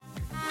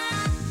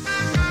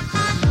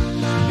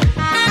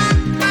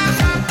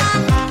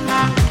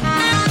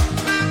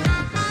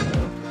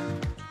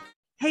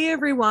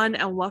everyone,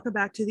 and welcome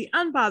back to the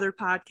Unbothered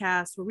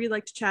podcast, where we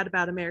like to chat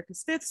about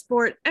America's fifth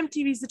sport,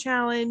 MTV's The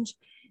Challenge.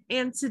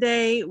 And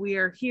today we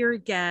are here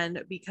again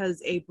because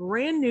a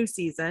brand new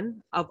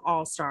season of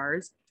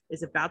AllStars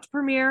is about to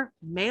premiere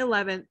May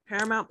 11th,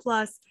 Paramount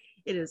Plus.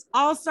 It is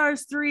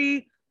AllStars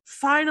 3.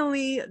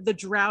 Finally, the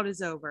drought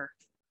is over.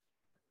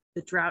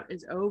 The drought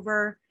is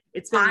over.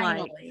 It's been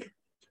like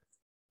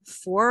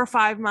 4 or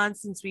 5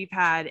 months since we've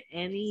had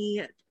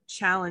any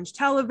challenge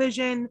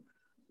television.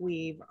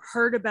 We've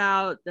heard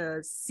about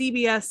the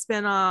CBS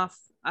spinoff,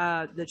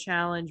 The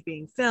Challenge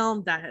being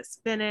filmed. That has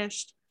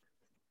finished.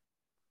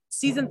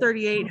 Season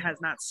 38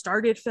 has not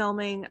started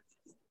filming.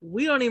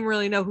 We don't even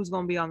really know who's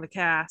going to be on the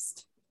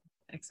cast,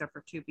 except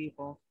for 2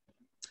 people.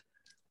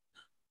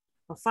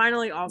 But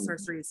finally,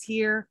 AllStars 3 is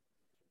here.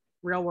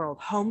 Real World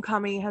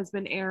Homecoming has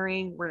been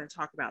airing. We're going to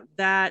talk about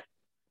that.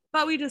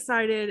 But we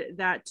decided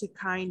that to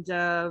kind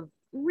of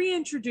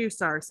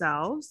reintroduce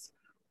ourselves,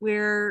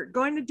 we're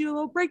going to do a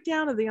little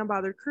breakdown of the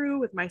Unbothered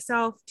crew with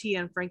myself, Tia,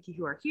 and Frankie,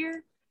 who are here.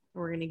 And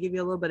we're going to give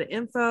you a little bit of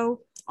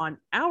info on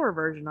our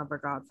version of our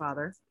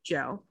Godfather,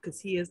 Joe, because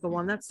he is the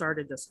one that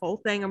started this whole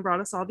thing and brought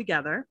us all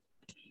together.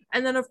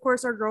 And then, of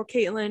course, our girl,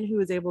 Caitlin,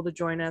 who is able to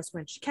join us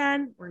when she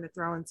can. We're going to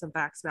throw in some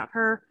facts about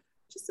her,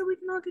 just so we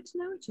can all get to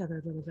know each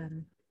other a little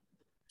better.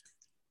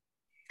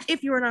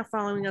 If you are not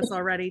following us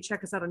already,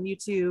 check us out on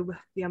YouTube,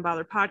 The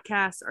Unbothered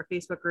Podcast. Our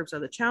Facebook groups are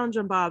The Challenge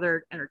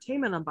Unbothered,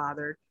 Entertainment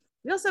Unbothered.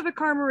 We also have a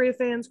Cara Maria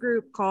fans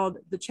group called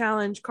The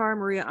Challenge Cara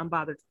Maria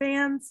Unbothered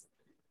Fans.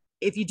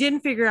 If you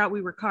didn't figure out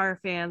we were Cara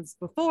fans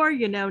before,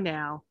 you know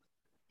now.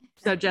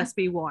 So just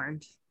be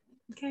warned.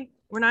 Okay?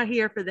 We're not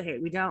here for the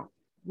hate. We don't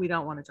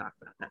want to talk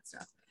about that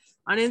stuff.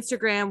 On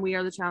Instagram, we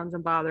are The Challenge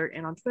Unbothered,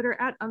 and on Twitter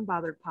at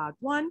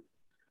UnbotheredPod1.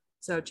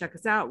 So check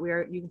us out.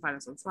 You can find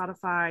us on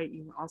Spotify.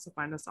 You can also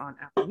find us on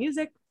Apple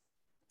Music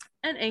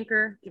and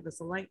Anchor. Give us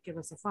a like, give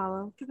us a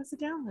follow, give us a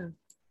download.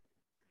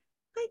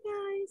 Hi,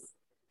 guys.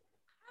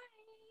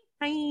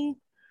 Hi.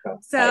 Oh,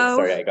 So,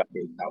 sorry, I got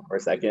moved out for a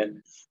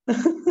second.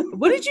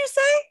 What did you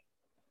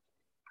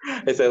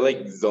say? I said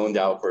like zoned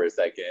out for a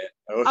second.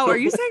 Oh, are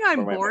you saying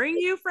I'm boring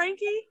you,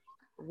 Frankie?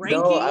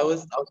 No, I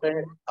was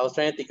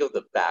trying to think of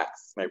the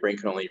facts. My brain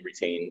can only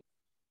retain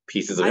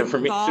pieces of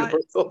information for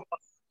so long.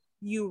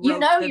 You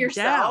know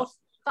yourself.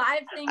 Down. 5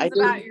 things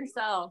about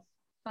yourself.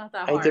 It's not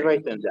that hard. I did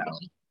write them down,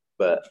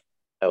 but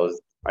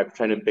I'm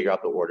trying to figure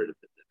out the order to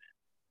put them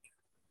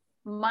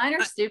in. Mine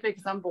are stupid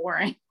because I'm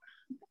boring.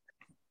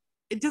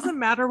 It doesn't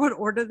matter what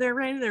order they're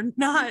in. They're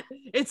not.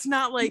 It's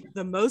not like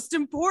the most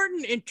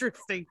important,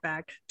 interesting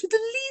fact to the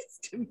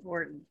least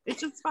important.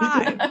 It's just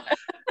 5.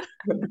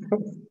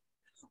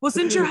 Well,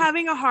 since you're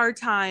having a hard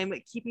time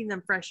keeping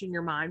them fresh in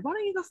your mind, why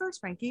don't you go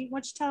first, Frankie? Why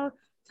don't you tell us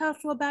a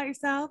little about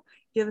yourself?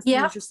 Give us some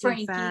interesting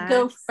Frankie, facts.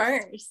 Go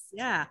first.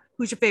 Yeah.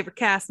 Who's your favorite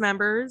cast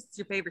members?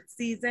 Your favorite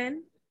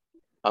season?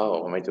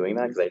 Oh, am I doing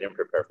that? Because I didn't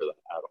prepare for that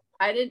at all.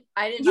 I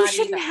didn't. You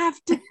shouldn't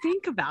have to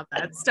think about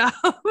that stuff.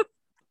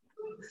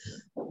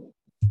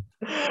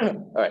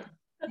 All right.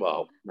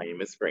 Well, my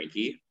name is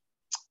Frankie.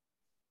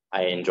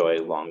 I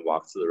enjoy long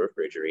walks to the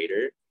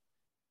refrigerator.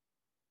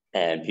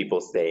 And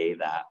people say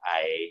that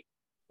I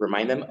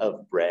remind them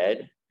of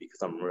bread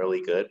because I'm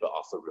really good, but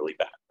also really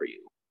bad for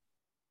you.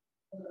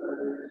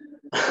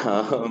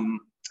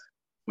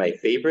 My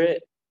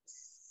favorite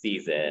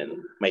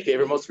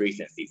most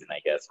recent season, I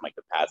guess, like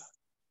the past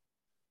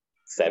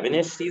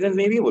 7-ish seasons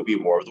maybe, would be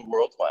War of the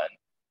Worlds one.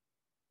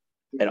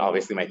 And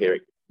obviously my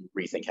favorite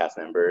recent cast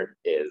member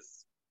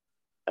is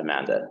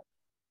Amanda.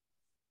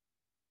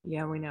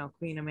 Yeah, we know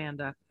Queen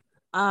Amanda.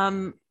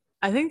 I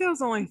think there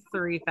was only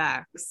 3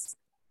 facts.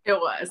 It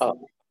was.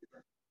 Oh.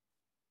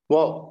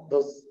 Well,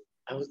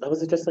 that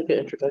was just like an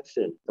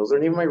introduction. Those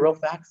aren't even my real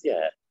facts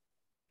yet.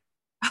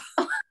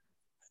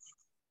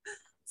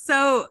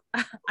 So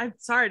I'm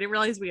sorry, I didn't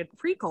realize we had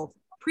prequel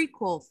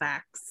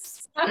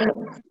facts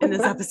in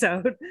this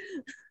episode.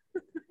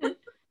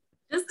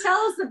 Just tell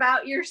us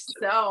about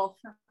yourself,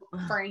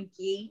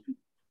 Frankie.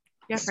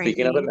 Yeah, Frankie.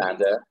 Speaking of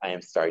Amanda, I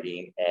am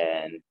starting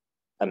an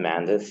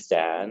Amanda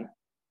Stan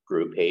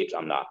group page.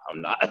 I'm not.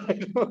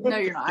 No,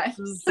 you're not.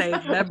 Say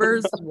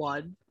members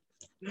 1.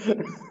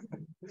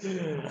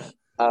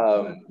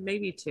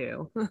 Maybe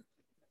 2.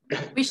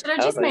 We should have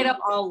just made up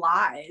all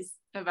lies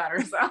about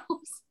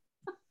ourselves.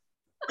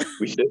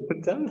 We should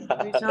have done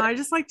that. No, I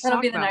just like to That'll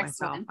talk be the about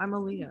next myself. one. I'm a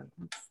Leo.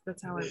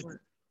 That's how I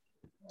work.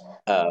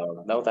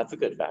 No, that's a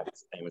good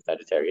fact. I'm a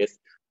Sagittarius.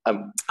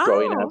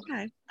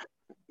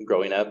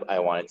 Growing up, I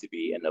wanted to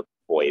be in a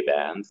boy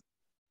band.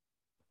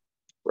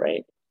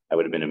 Right? I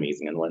would have been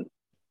amazing in one.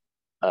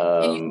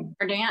 Can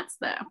you dance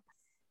though?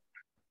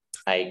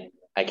 I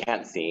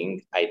can't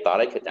sing. I thought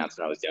I could dance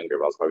when I was younger,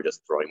 but I was probably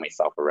just throwing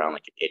myself around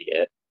like an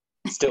idiot.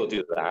 Still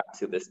do that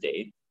to this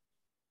day.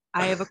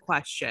 I have a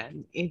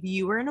question. If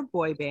you were in a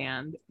boy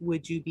band,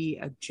 would you be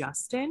a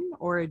Justin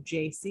or a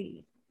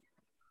JC?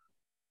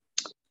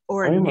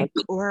 Or a Nick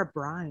or a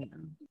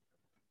Brian?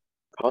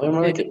 Probably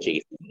more like a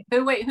Jason.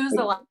 Who's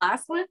the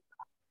last one?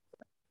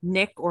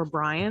 Nick or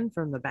Brian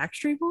from the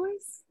Backstreet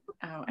Boys?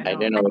 Oh, I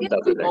didn't know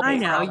that was their I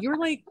name. know.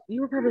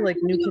 You were probably like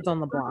New Kids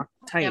on the Block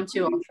type. I'm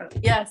too old for it.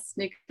 Yes,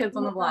 New Kids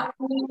on the Block.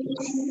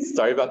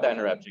 Sorry about that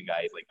interruption,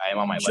 guys. Like I am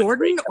on my lunch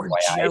Jordan break. or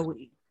FYI.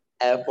 Joey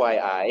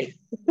FYI.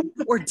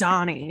 or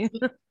Donnie.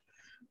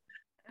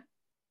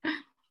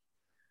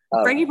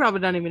 Um, Frankie probably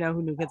doesn't even know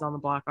who New Kids on the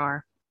Block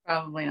are.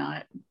 Probably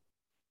not.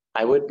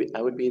 I would be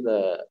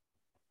the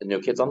New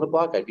Kids on the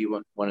Block. I'd be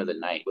one of the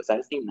Knight. Was that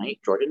his name? Knight?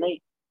 Jordan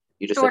Knight?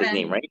 You just said his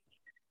name, right?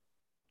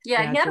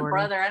 Yeah, he had Jordan. a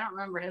brother. I don't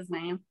remember his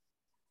name.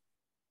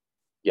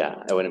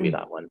 Yeah, I wouldn't be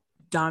that one.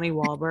 Donnie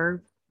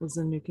Wahlberg was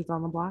in New Kids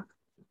on the Block.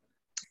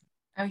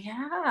 Oh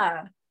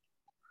yeah.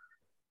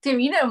 Tim,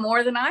 you know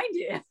more than I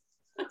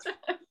do.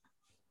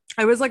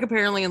 I was like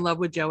apparently in love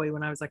with Joey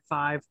when I was like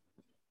 5.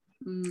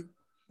 Mm.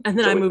 And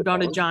then Joey I moved on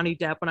to Fatone? Johnny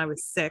Depp when I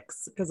was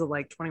 6 because of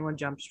like 21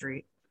 Jump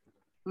Street.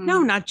 Mm.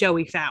 No, not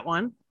Joey, fat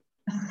one.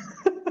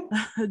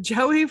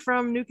 Joey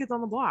from New Kids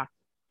on the Block.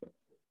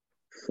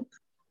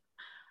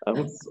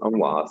 I'm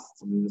lost.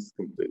 I'm just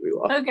completely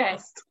lost. Okay.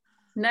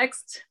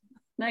 Next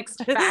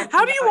fact.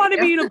 How do you want to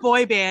be in a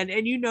boy band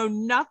and you know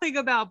nothing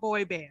about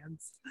boy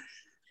bands?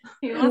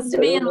 He wants to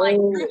be in like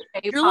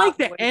You're like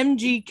the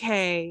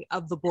MGK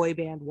of the boy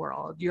band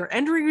world. You're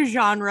entering a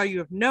genre you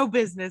have no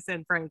business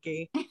in,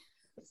 Frankie.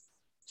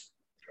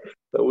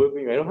 So with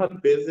me, I don't have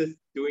business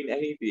doing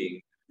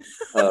anything.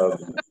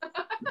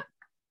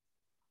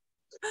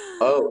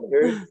 Oh,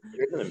 here's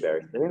an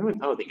embarrassing. I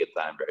don't think it's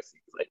that embarrassing.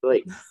 I feel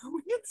like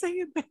We can say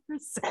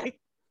embarrassing.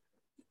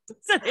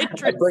 It's an I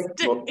feel like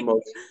interesting.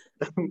 most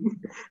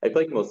I feel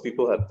like most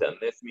people have done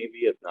this. Maybe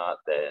if not,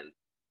 then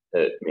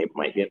it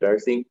might be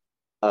embarrassing.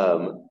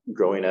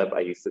 Growing up,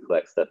 I used to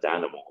collect stuffed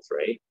animals,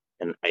 right?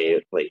 And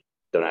I like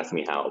don't ask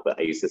me how, but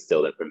I used to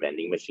steal them from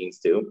vending machines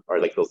too, or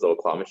like those little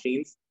claw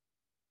machines.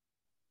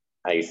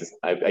 I used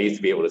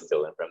to be able to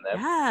steal them from them.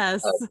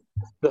 Yes.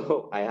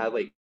 So I had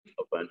like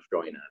a bunch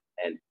growing up,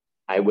 and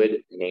I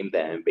would name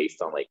them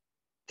based on like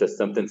just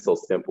something so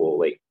simple,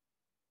 like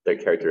their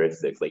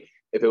characteristics. Like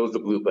if it was a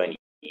blue bunny,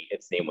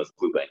 its name was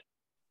Blue Bunny.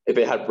 If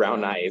it had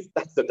brown eyes,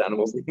 that stuffed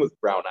animal's name was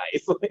Brown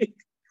Eyes. Like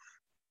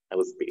I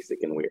was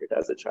basic and weird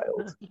as a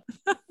child.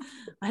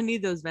 I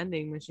need those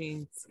vending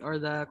machines or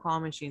the claw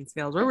machine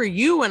skills. Where were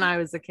you when I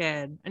was a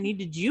kid? I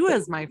needed you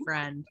as my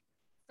friend.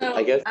 So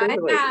I guess I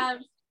like, have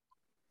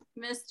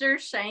Mr.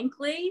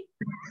 Shankly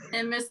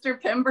and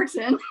Mr.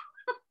 Pemberton.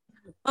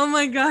 Oh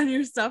my god,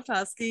 you're stuffed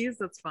huskies.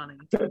 That's funny.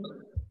 Did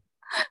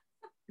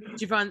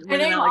you find I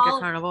that name like a all-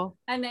 carnival?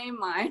 I named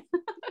mine.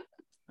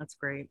 That's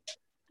great.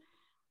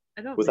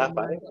 I don't was that name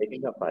 5? mine. I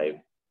think that's 5.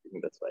 I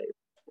think that's 5,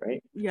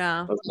 right?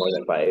 Yeah. That was more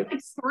than 5.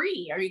 It's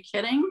 3. Are you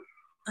kidding?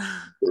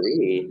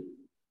 3.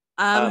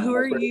 Who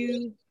are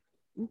you?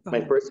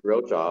 My first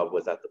real job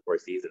was at the Four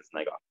Seasons,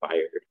 and I got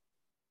fired.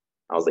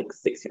 I was like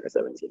 16 or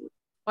 17.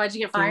 Why'd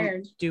you get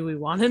fired? Do we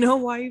want to know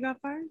why you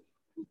got fired?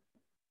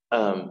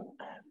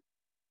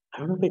 I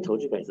don't know if I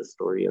told you guys the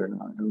story or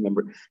not. I don't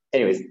remember.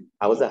 Anyways,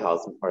 I was a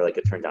house or like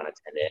a turn down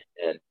attendant,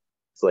 and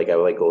so like I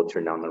would like go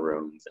turn down the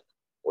rooms and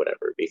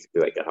whatever,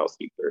 basically like a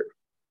housekeeper.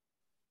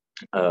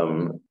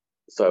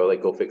 So I would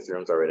like go fix the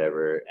rooms or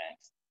whatever, and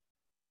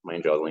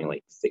mind you, I was only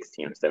like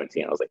 16 or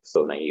 17. I was like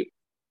so naive,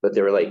 but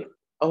they were like,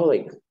 oh,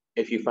 like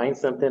if you find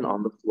something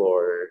on the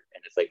floor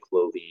and it's like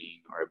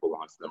clothing or it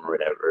belongs to them or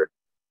whatever,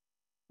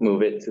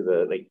 move it to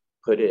the like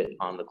put it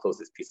on the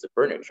closest piece of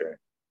furniture.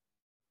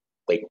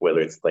 Like whether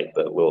it's like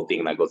the little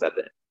thing that goes at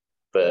the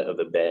foot of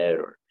the bed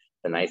or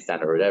the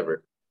nightstand or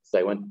whatever. So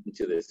I went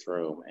into this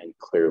room and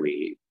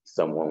clearly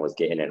someone was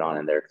getting it on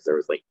in there because there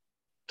was like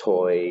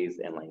toys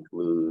and like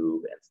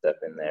glue and stuff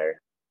in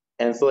there.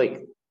 And so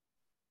like,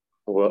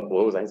 what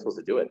was I supposed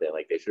to do with it?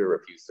 Like they should have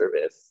refused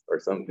service or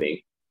something.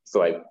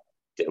 So I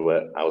did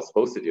what I was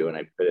supposed to do and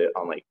I put it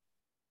on like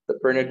the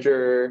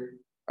furniture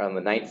or on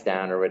the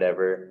nightstand or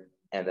whatever.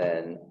 And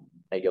then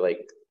I get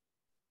like,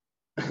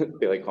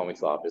 they like call me to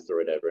the office or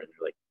whatever, and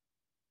they're like,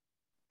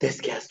 this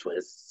guest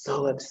was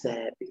so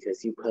upset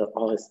because you put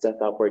all his stuff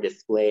out for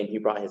display and he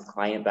brought his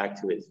client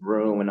back to his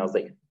room. And I was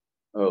like,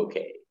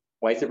 okay,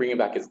 why is he bringing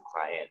back his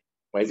client?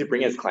 Why is he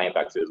bringing his client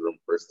back to his room,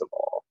 first of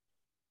all?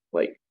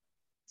 Like,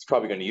 he's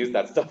probably going to use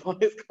that stuff on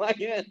his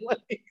client.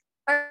 Like,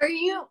 Are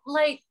you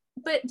like,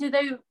 but do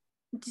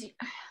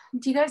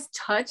you guys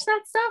touch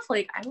that stuff?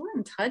 Like, I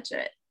wouldn't touch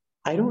it.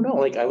 I don't know.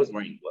 Like, I was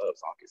wearing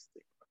gloves,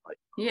 obviously. Like,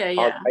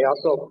 Yeah. I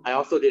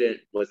also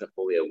wasn't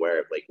fully aware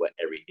of like what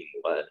everything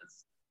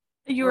was.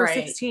 You were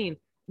Right. 16.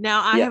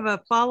 Now I Yeah. have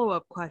a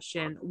follow-up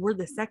question. Were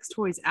the sex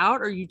toys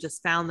out or you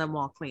just found them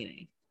while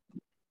cleaning?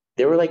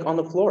 They were like on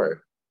the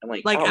floor. I'm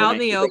like, Like oh, out in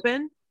and the I- like,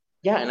 open?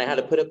 yeah, and I had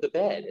to put up the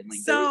bed and like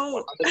there was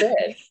one on the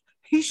bed.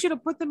 He should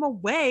have put them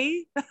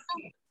away.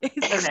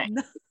 Okay.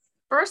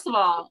 First of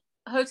all,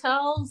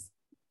 hotels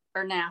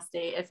are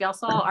nasty. If y'all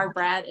saw our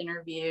Brad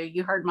interview,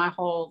 you heard my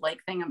whole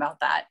like thing about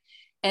that.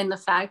 And the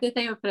fact that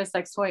they would put a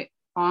sex toy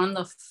on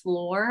the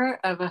floor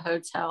of a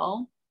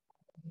hotel,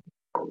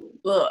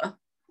 ugh,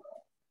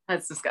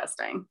 that's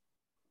disgusting.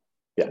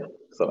 Yeah,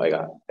 so I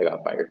got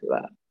fired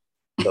for that.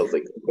 So I was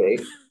like,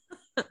 okay.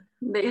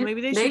 Maybe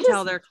they should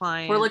tell their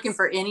clients. We're looking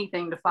for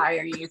anything to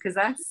fire you because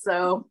that's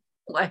so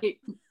like.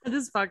 It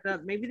is fucked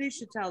up. Maybe they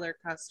should tell their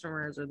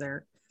customers or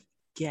their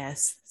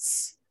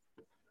guests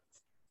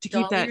to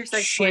keep that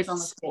shit on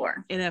the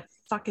floor in a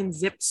fucking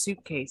zipped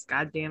suitcase.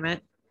 God damn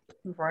it!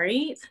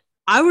 Right?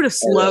 I would have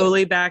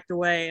slowly backed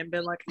away and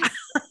been like,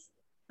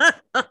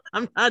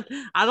 "I'm not.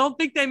 I don't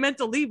think they meant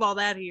to leave all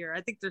that here.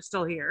 I think they're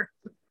still here."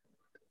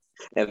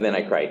 And then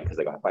I cried because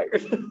I got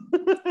fired.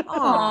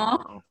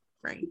 Oh,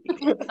 right.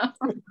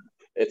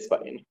 It's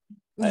fine.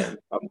 I'm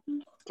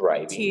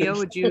thriving. Tia,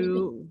 would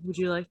you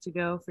like to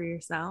go for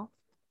yourself?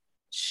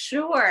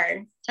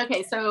 Sure.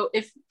 Okay, so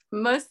if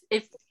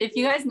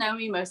you guys know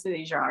me, most of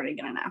these you're already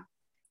gonna know.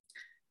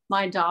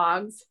 My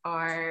dogs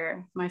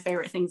are my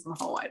favorite things in the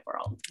whole wide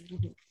world.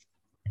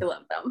 I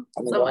love them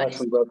so much.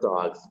 We love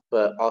dogs,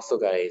 but also,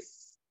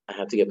 guys, I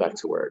have to get back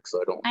to work,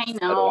 so I don't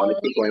want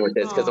to keep going with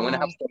this because I'm gonna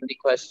have so many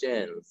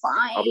questions.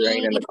 Fine. I'll be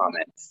writing in the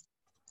comments.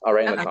 I'll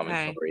write in the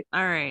comments.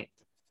 All right.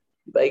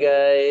 Bye,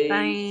 guys.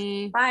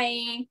 Bye.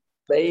 Bye.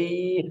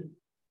 Bye.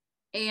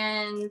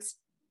 And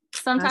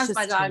sometimes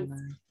my dog,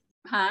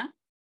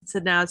 So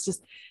now it's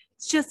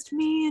just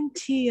me and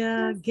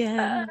Tia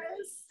again.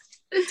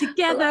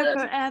 Together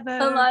forever.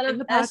 A lot of in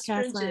the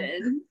podcast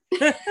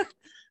estrogen.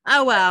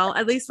 Oh well,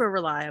 at least we're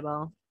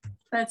reliable.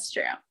 That's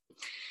true.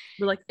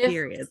 We're like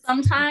periods.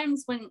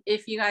 Sometimes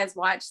if you guys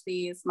watch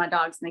these, my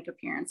dogs make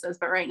appearances,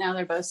 but right now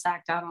they're both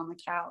stacked out on the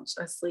couch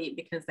asleep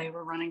because they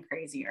were running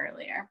crazy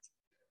earlier.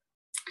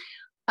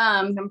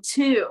 Number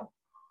 2,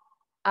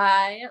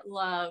 I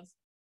love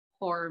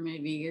horror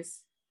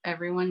movies.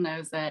 Everyone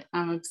knows it.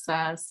 I'm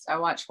obsessed. I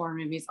watch horror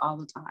movies all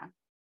the time.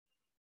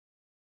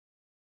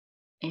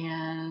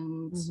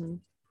 And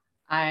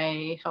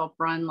I help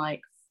run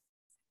like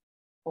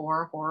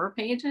 4 horror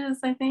pages,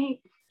 I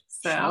think.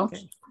 So,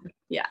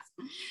 yeah.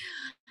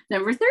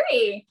 Number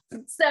 3.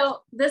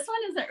 So this one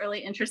isn't really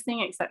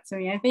interesting except to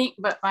me, I think,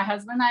 but my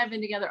husband and I have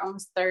been together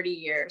almost 30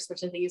 years,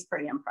 which I think is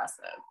pretty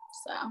impressive.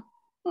 So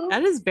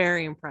that is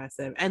very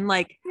impressive. And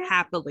like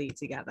happily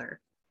together.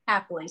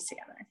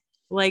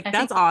 Like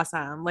that's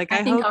awesome. Like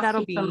I hope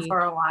that'll be for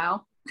a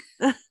while.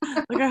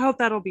 Like I hope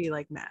that'll be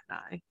like Matt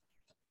and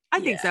I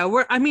think so.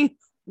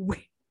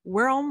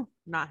 We're all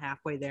not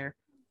halfway there.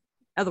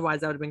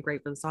 Otherwise that would have been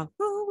great for the song.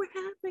 Oh, we're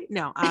halfway.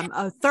 No, I'm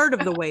a third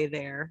of the way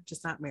there,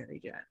 just not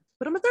married yet.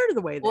 But I'm a third of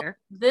the way there.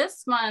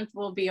 This month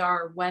will be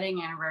our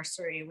wedding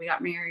anniversary. We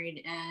got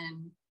married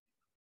in,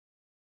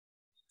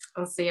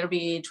 it'll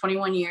be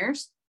 21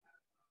 years.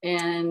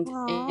 And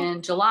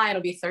in July,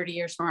 it'll be 30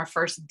 years from our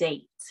first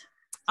date.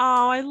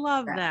 Oh, I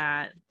love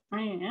that.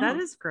 That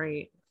is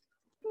great.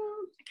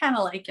 I kind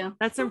of like him.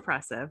 That's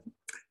impressive.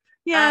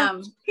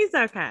 Yeah, he's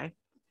okay.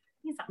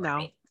 He's all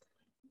right.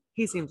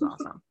 He seems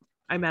awesome.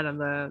 I met him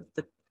the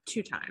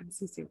 2 times.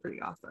 He seemed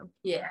pretty awesome.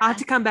 Yeah. I'll have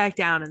to come back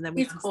down and then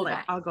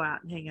I'll go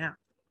out and hang out.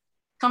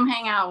 Come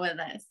hang out with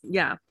us.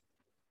 Yeah.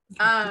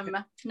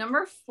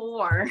 Number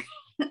 4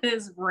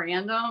 is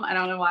random. I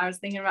don't know why I was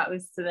thinking about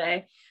this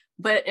today,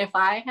 but if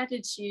I had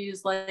to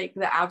choose like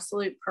the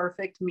absolute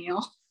perfect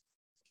meal,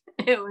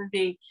 it would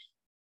be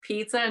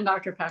pizza and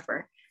Dr.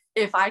 Pepper.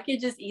 If I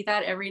could just eat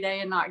that every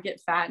day and not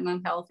get fat and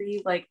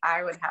unhealthy, like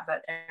I would have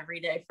that every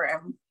day for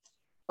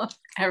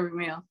every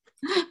meal.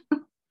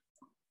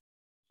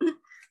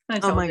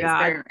 Oh my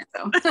God.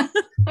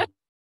 All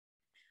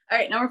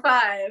right, number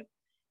 5.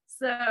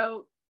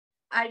 So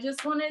I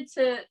just wanted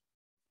to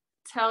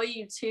tell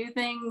you 2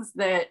 things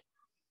that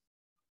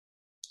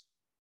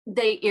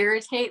they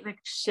irritate the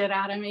shit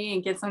out of me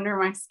and gets under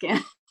my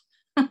skin.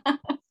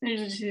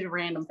 These are just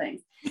random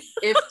things.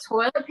 If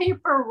toilet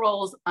paper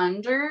rolls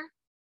under,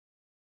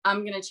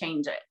 I'm going to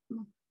change it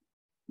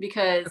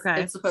because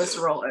it's supposed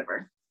to roll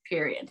over,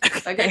 period.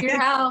 If I go to your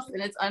house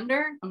and it's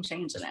under, I'm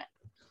changing it.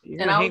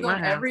 And I will go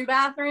in every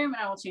bathroom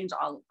and I will change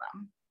all of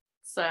them.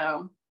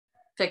 So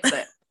fix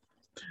it.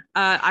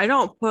 I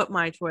don't put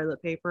my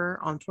toilet paper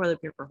on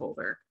toilet paper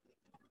holder.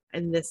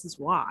 And this is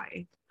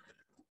why.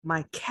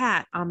 My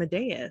cat,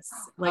 Amadeus,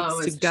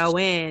 likes to go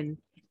in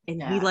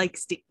and he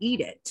likes to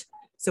eat it.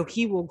 So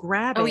he will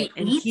grab it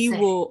and he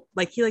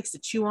likes to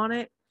chew on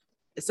it.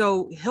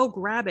 So he'll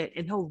grab it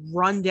and he'll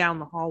run down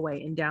the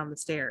hallway and down the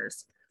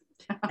stairs.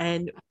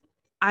 And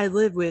I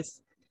live with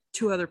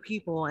 2 other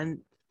people and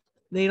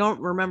they don't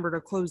remember to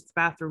close the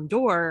bathroom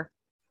door.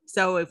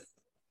 So if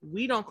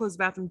we don't close the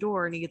bathroom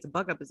door and he gets a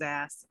bug up his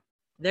ass,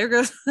 there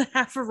goes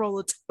half a roll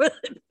of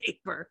toilet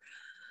paper.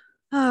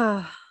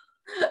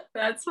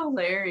 That's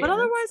hilarious. But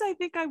otherwise, I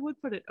think I would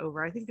put it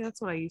over. I think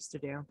that's what I used to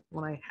do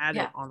when I had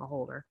it on the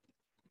holder.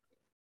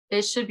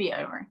 It should be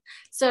over.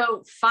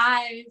 So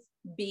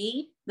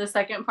 5B, the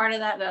second part of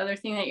that, the other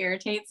thing that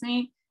irritates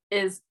me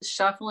is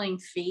shuffling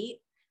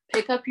feet.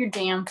 Pick up your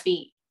damn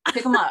feet.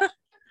 Pick them up.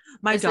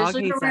 My dog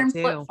hates that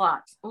too.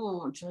 Flip-flops.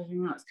 Oh, it drives me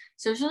nuts.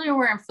 So usually you're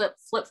wearing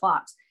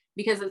flip-flops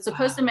because it's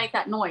supposed to make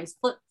that noise.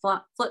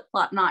 Flip-flop,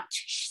 flip-flop, not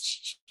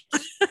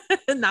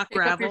not pick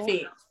gravel. Up your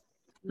feet.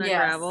 Not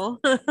gravel.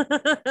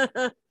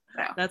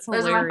 That's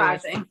hilarious. Those are my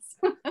 5 things.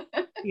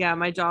 Yeah,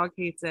 my dog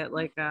hates it.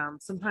 Like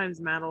sometimes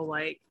Matt will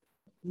like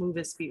move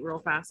his feet real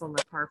fast on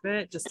the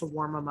carpet just to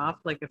warm them up,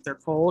 like if they're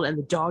cold, and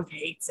the dog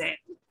hates it.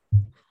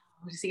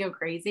 Does he go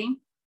crazy?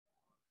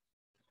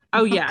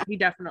 Oh yeah, he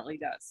definitely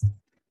does.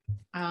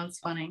 Oh, it's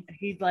funny.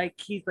 He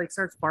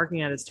starts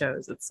barking at his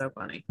toes. It's so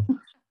funny.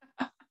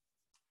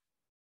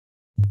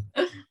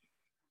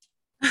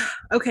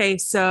 Okay,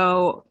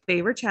 so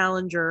favorite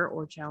challenger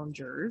or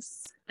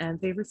challengers and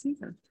favorite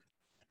season.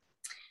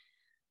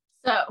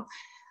 So,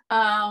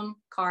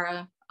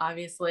 Cara,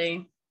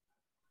 obviously.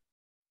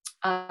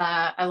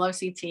 I love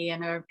CT. I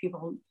know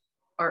people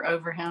are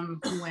over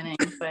him winning,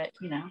 but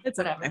you know, It's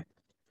whatever. Okay.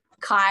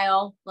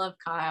 Kyle, love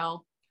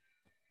Kyle.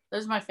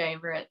 Those are my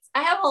favorites.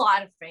 I have a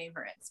lot of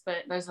favorites,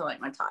 but those are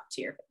like my top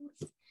tier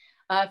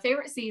favorites.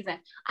 Favorite season.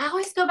 I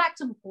always go back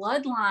to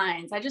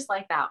Bloodlines. I just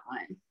like that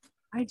one.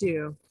 I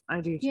do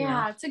too.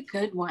 Yeah, it's a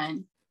good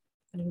one.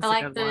 I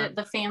like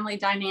the family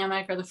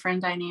dynamic or the friend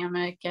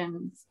dynamic,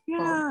 and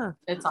yeah,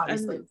 it's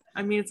obviously.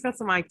 It's got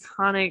some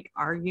iconic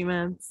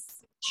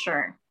arguments.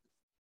 Sure.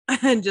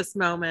 And just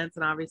moments,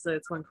 and obviously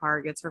it's when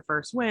Cara gets her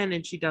first win,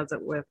 and she does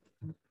it with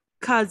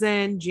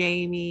cousin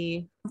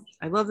Jamie.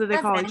 I love that they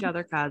call each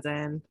other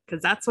cousin,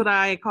 because that's what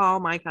I call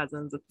my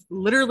cousins. It's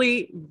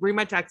literally read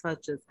my text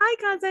messages. Hi,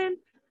 cousin.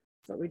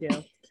 That's what we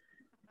do.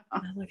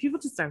 Like, people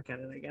just don't get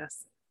it, I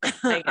guess.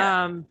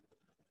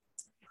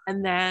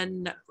 And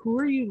then who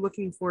are you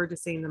looking forward to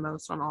seeing the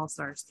most on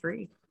AllStars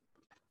 3?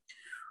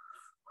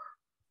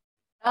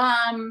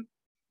 I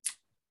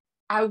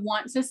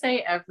want to say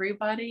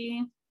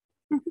everybody,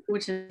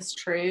 which is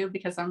true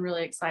because I'm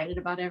really excited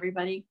about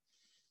everybody.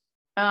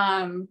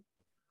 I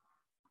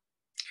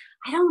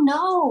don't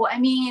know. I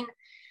mean,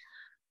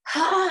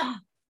 I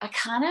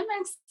kind of am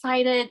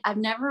excited. I've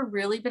never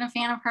really been a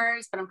fan of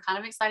hers, but I'm kind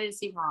of excited to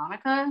see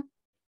Veronica.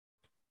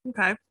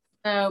 Okay.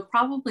 So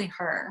probably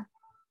her.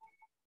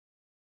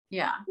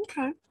 Yeah.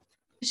 Okay.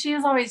 She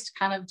was always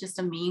kind of just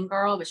a mean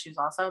girl, but she was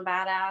also a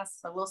badass.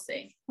 So we'll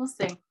see. We'll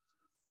see.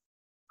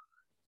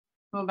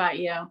 What about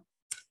you?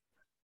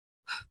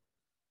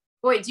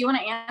 Wait, do you want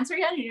to answer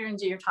yet, or you're going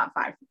to do your top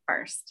 5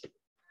 first?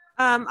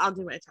 I'll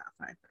do my top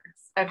 5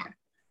 first. Okay.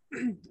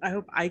 I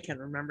hope I can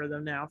remember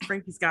them now.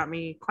 Frankie's got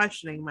me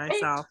questioning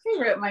myself.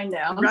 I wrote mine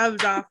down.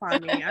 Rubbed off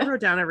on me. I wrote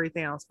down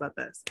everything else but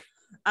this.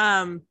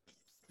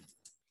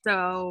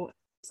 So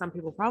some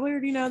people probably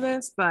already know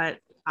this, but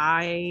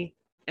I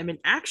am an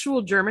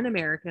actual German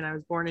American. I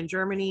was born in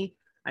Germany.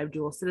 I have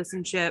dual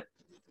citizenship.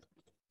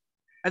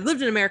 I've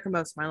lived in America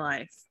most of my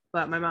life,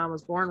 but my mom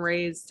was born,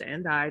 raised,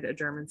 and died a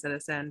German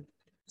citizen.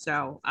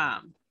 So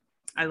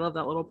I love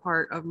that little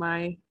part of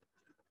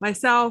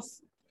myself.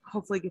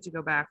 Hopefully get to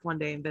go back one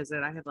day and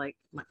visit. I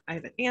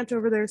have an aunt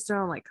over there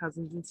still, and like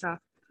cousins and stuff.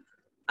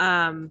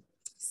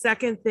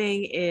 Second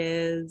thing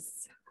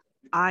is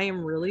I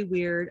am really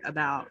weird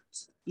about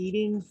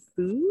eating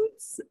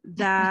foods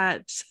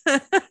that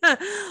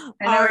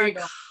are a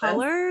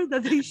color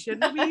that they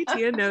shouldn't be.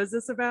 Tia knows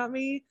this about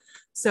me.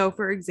 So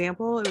for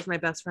example, it was my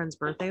best friend's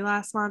birthday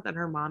last month, and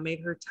her mom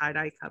made her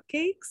tie-dye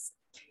cupcakes,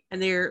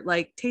 and they're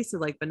like tasted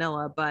like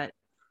vanilla, but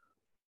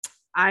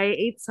I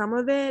ate some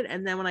of it,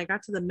 and then when I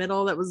got to the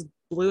middle that was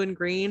blue and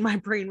green, my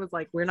brain was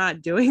like, we're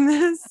not doing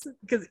this,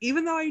 because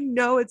even though I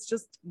know it's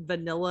just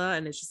vanilla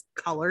and it's just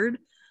colored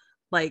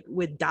like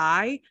with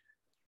dye,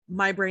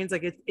 my brain's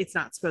like, it's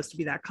not supposed to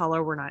be that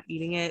color, we're not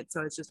eating it.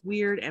 So it's just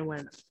weird. And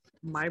when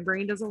my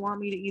brain doesn't want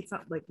me to eat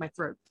something, like my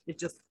throat,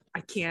 I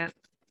can't,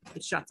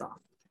 it shuts off.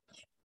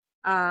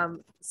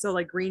 So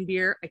like green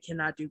beer, I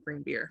cannot do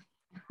green beer.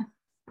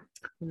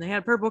 When they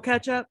had purple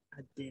ketchup,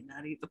 I did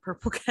not eat the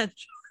purple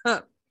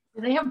ketchup.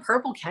 Did they have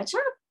purple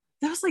ketchup?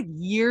 That was like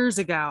years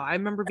ago. I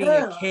remember being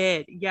a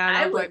kid. Yeah,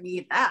 I wouldn't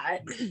eat that.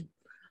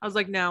 I was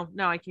like, no,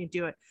 I can't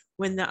do it.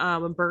 When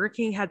when Burger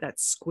King had that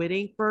squid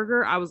ink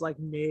burger, I was like,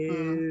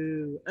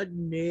 no,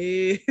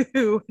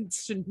 it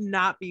should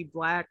not be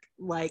black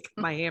like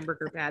my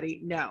hamburger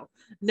patty. No.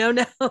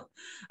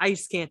 I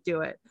just can't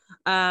do it.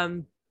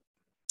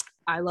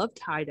 I love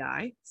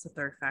tie-dye. It's the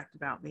third fact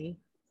about me.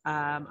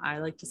 I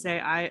like to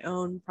say I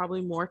own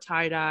probably more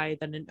tie-dye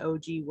than an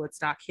OG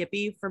Woodstock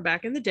hippie from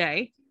back in the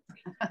day.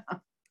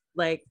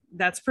 Like,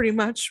 that's pretty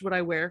much what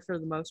I wear for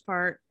the most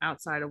part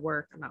outside of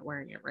work. I'm not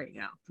wearing it right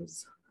now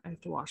because I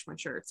have to wash my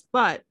shirts,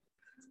 but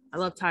I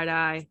love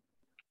tie-dye.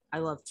 I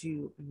love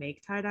to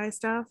make tie-dye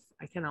stuff.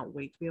 I cannot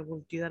wait to be able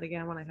to do that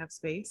again when I have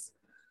space.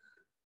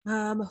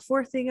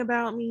 Fourth thing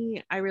about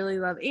me, I really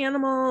love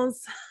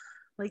animals.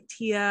 Like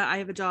Tia, I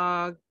have a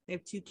dog. I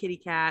have 2 kitty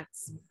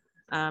cats.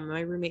 My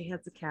roommate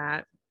has a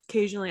cat.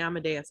 Occasionally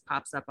Amadeus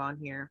pops up on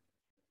here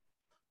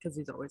because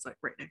he's always like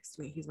right next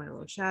to me. He's my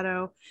little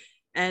shadow.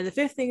 And the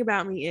fifth thing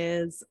about me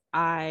is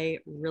I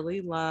really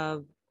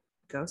love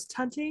ghost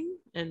hunting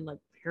and like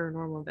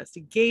paranormal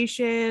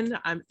investigation.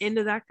 I'm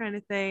into that kind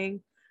of thing.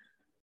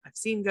 I've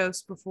seen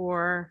ghosts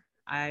before.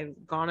 I've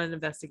gone on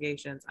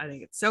investigations. I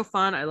think it's so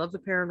fun. I love the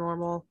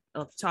paranormal. I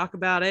love to talk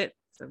about it.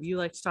 So if you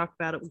like to talk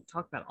about it, we can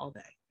talk about it all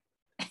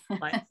day.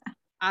 Like,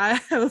 I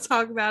will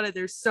talk about it.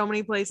 There's so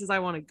many places I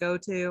want to go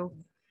to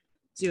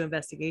do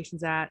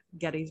investigations at.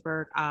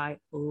 Gettysburg. I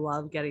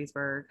love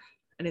Gettysburg.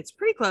 and it's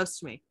pretty close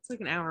to me. It's like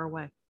an hour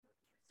away.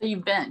 So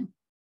you've been?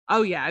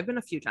 Oh yeah, I've been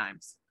a few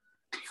times.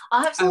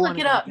 I'll have to look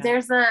it up.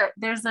 There's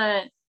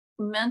a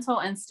mental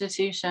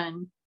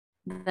institution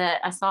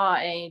that I saw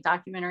a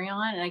documentary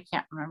on, and I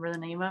can't remember the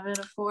name of it,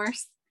 of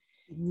course.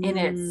 And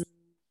it's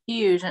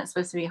huge, and it's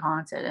supposed to be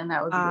haunted, and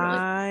that would be really cool.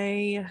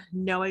 I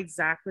know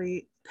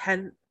exactly.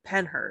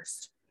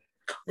 Penhurst.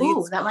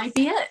 Oh, that might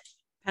be it.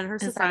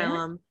 Penhurst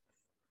Asylum.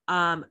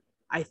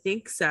 I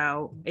think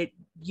so. It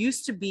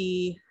used to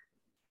be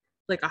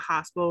like a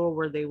hospital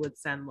where they would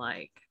send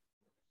like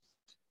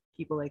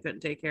people they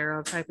couldn't take care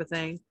of type of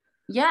thing.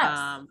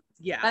 Yes.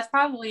 Yeah. That's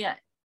probably it.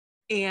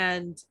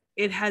 And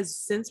it has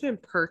since been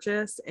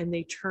purchased, and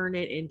they turn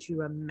it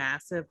into a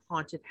massive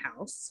haunted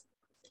house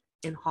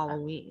in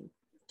Halloween.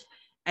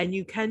 And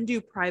you can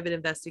do private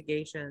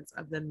investigations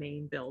of the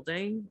main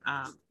building,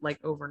 like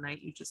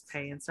overnight. You just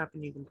pay and stuff,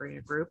 and you can bring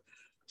a group.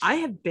 I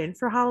have been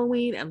for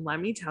Halloween, and let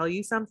me tell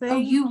you something. Oh,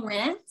 you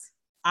went?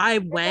 I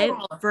went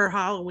for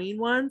Halloween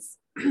once.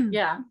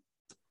 Yeah.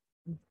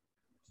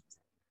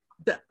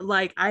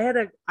 Like I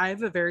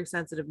have a very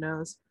sensitive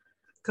nose.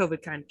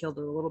 COVID kind of killed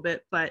it a little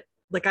bit, but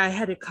like I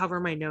had to cover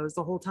my nose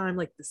the whole time.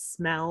 Like the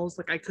smells,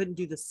 like I couldn't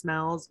do the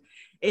smells.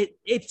 It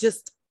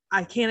just,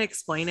 I can't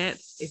explain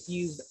it. If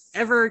you've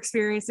ever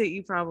experienced it,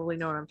 you probably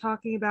know what I'm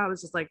talking about.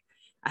 It's just like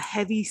a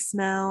heavy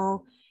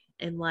smell,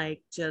 and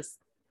like just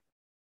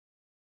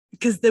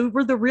because they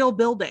were the real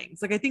buildings.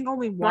 Like I think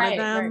only one of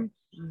them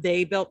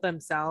they built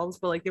themselves,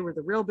 but like they were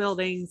the real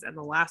buildings, and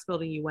the last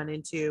building you went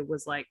into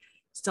was like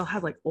still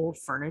had like old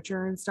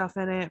furniture and stuff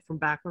in it from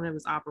back when it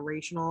was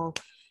operational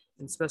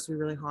and supposed to be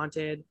really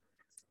haunted.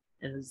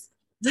 And it was,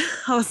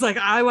 I was like,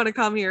 I want to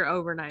come here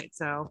overnight.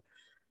 So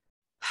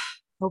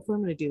hopefully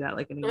I'm going to do that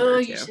like in a year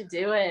or two. You should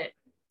do it.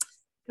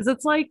 Because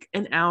it's like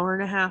an hour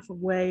and a half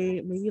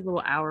away, maybe a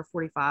little hour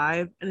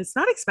 45. And it's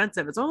not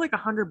expensive. It's only like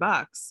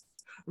 $100.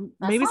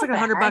 Maybe it's like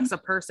 $100 a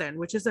person,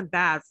 which isn't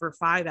bad for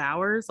 5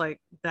 hours.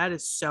 Like that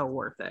is so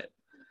worth it.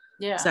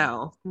 Yeah.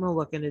 So I'm gonna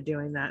look into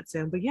doing that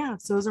soon. But yeah,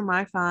 so those are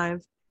my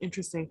 5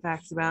 interesting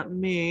facts about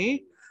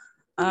me.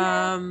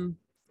 My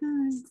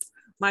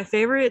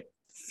favorite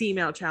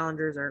female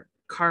challengers are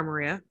Cara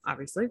Maria,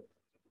 obviously,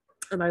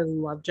 and I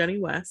love Jenny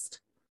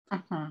West.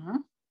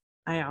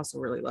 I also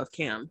really love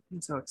Cam.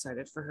 I'm so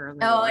excited for her. I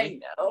know. I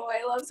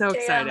love so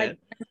Cam. excited.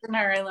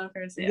 I love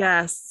her too.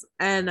 Yes,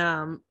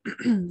 and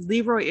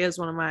Leroy is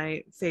one of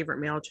my favorite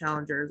male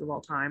challengers of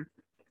all time.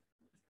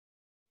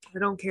 I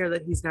don't care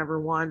that he's never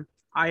won.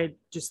 I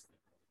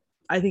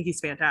think he's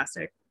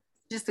fantastic.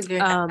 Just a good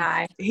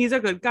guy. He's a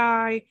good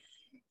guy.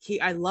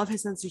 I love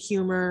his sense of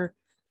humor,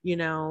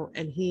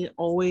 and he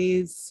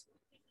always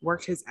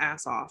worked his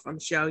ass off on the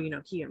show.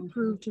 He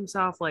improved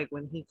himself, like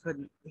when he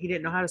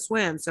didn't know how to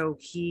swim, so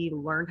he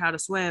learned how to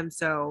swim,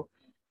 so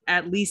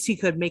at least he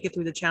could make it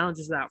through the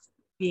challenges without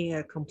being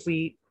a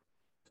complete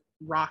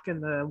rock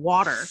in the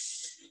water.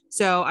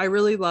 So I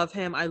really love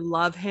him. I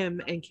love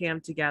him and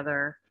Cam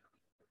together.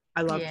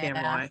 I love Cam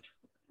Roy.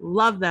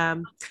 Love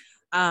them.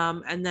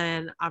 And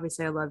then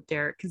obviously I love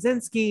Derek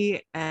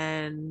Kaczynski,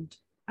 and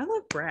I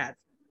love Brad,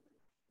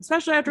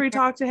 especially after we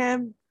talked to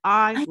him.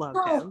 I love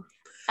him.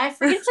 I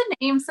forget to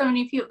name so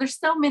many people. There's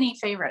so many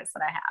favorites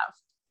that I have.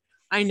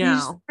 I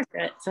know.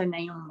 Forget to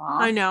name them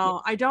all. I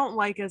know. I don't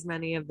like as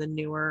many of the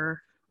newer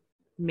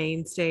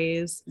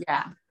mainstays.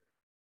 Yeah.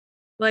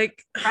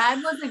 Like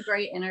Brad was a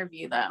great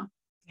interview though.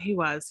 He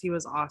was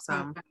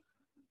awesome.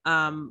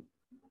 I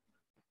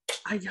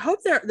hope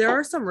there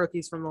are some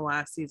rookies from the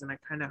last season. I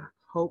kind of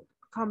hope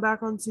come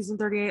back on season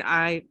 38.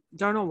 I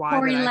don't know why.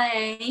 Corey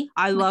Lay.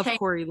 I love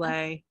Corey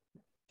Lay.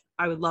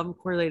 I would love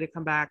Corey Lay to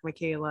come back.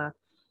 Michaela.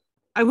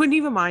 I wouldn't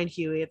even mind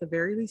Huey. At the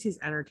very least, he's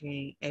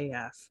entertaining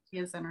AF. He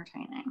is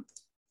entertaining.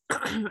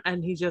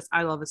 And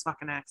I love his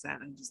fucking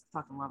accent. I just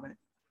fucking love it.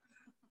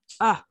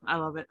 I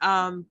love it.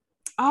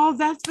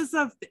 That's just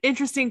an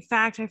interesting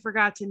fact I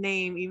forgot to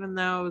name, even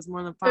though it was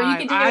more than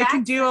 5. I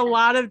can do a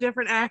lot of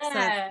different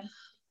accents.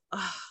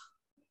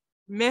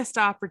 Missed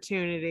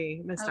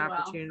opportunity.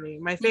 Opportunity.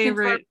 My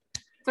favorite.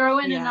 Throw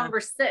in a number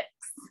 6.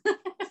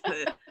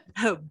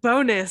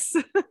 Bonus.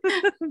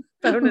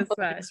 Bonus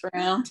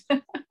round.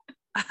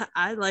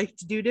 I like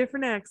to do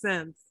different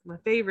accents. My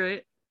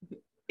favorite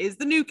is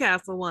the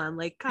Newcastle one,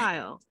 like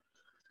Kyle,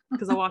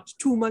 because I watched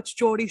too much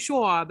Geordie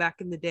Shore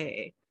back in the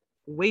day.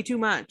 Way too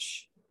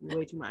much.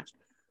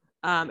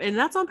 And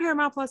that's on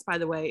Paramount Plus, by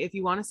the way. If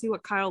you want to see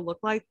what Kyle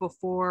looked like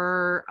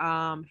before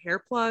hair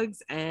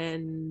plugs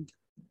and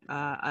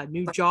a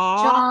new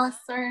jaw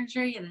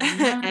surgery and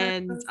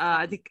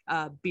I think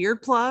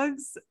beard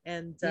plugs,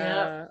 and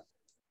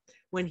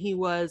when he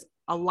was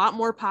a lot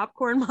more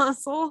popcorn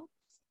muscle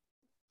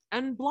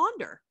and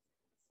blonder,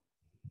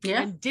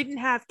 and didn't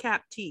have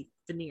cap teeth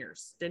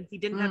veneers. He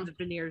didn't have the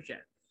veneers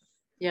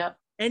yet.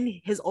 And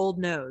his old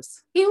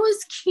nose. He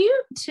was cute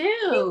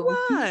too. He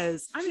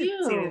was. I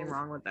didn't see anything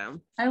wrong with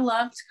them. I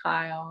loved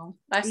Kyle.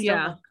 I still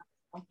love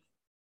Kyle.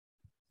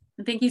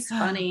 I think he's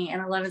funny,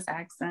 and I love his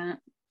accent.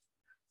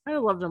 I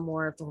loved him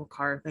more if the whole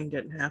car thing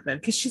didn't happen,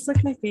 because she's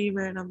like my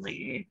favorite. And I'm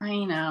like,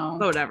 I know.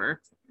 But whatever.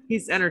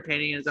 He's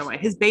entertaining in his own way.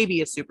 His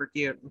baby is super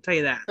cute. I'll tell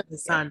you that.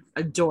 His son,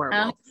 adorable.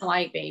 I don't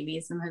like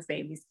babies, and his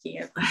baby's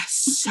cute.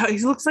 So he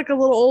looks like a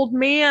little old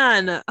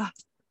man.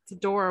 It's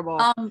adorable.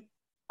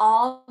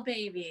 All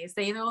babies,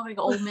 they either look like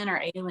old men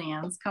or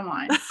aliens. Come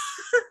on.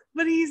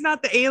 But he's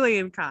not the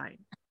alien kind.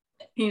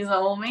 He's an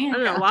old man. I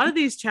don't know. A lot of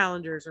these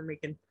challengers are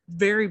making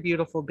very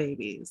beautiful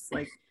babies.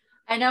 Like,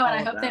 I know, and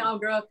I hope they all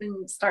grow up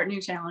and start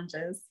new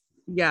challenges.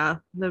 Yeah,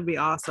 that'd be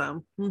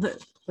awesome.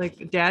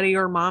 Like Daddy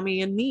or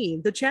Mommy and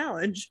Me, the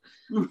challenge.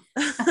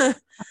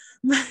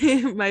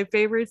 my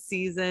favorite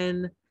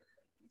season.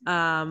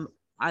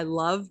 I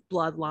love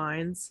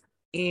Bloodlines,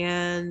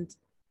 and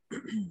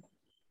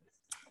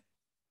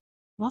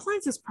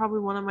Bloodlines is probably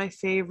one of my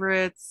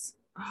favorites.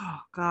 Oh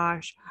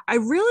gosh, I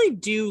really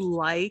do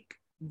like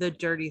the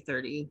Dirty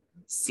 30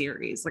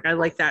 series. Like I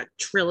like that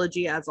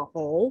trilogy as a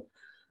whole.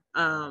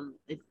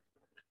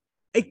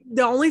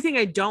 The only thing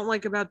I don't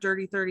like about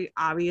Dirty 30,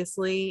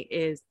 obviously,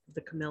 is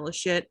the Camilla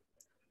shit.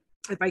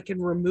 If I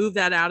can remove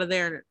that out of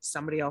there and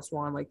somebody else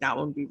won, like that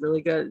one would be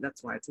really good.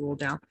 That's why it's a little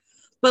down.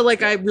 But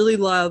like I really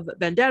love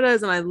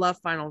Vendettas and I love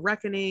Final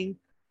Reckoning.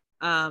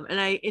 And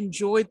I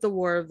enjoyed the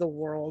War of the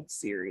World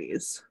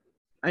series.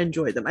 I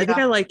enjoyed them. I think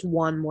I liked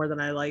one more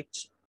than I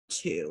liked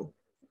two,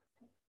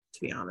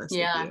 to be honest with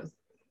you.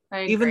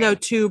 Even though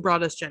two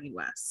brought us Jenny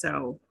West.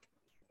 So,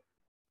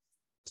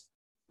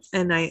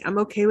 and I'm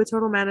okay with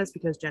Total Madness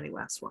because Jenny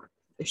West won.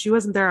 If she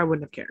wasn't there, I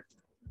wouldn't have cared.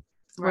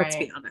 Right. Let's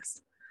be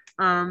honest.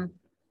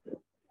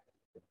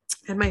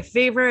 And my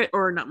favorite,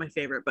 or not my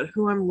favorite, but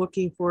who I'm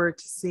looking forward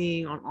to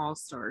seeing on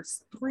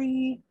AllStars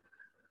 3.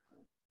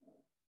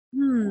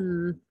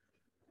 Well,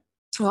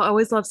 I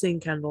always love seeing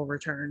Kendall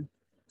return.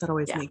 That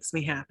always makes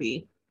me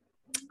happy.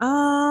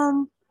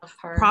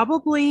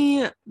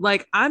 Probably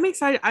like I'm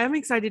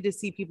excited to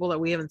see people that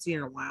we haven't seen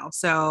in a while.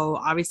 So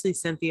obviously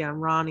Cynthia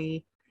and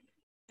Ronnie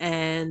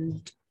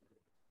and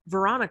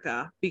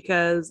Veronica,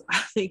 because I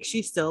think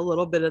she's still a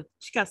little bit of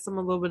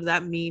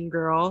that mean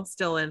girl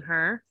still in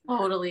her.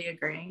 Totally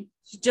agree.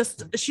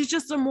 She's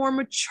just a more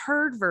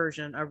matured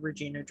version of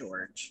Regina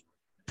George.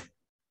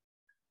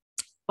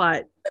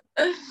 But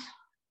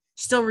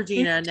still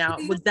Regina. Now,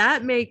 would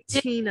that make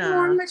Tina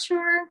more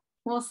mature?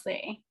 We'll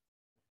see.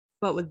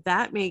 But would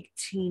that make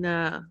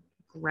Tina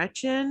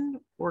Gretchen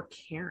or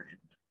Karen?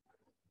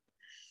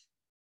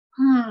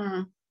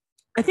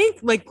 I think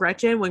like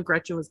Gretchen, when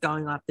Gretchen was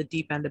going off the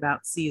deep end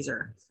about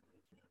Caesar.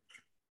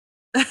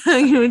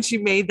 When she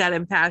made that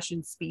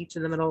impassioned speech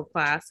in the middle of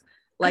class.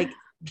 Like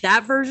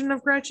that version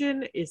of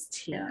Gretchen is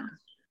Tina.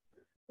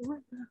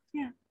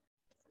 Yeah.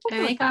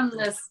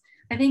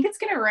 I think it's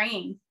gonna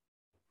rain.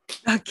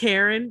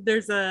 Karen,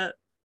 there's a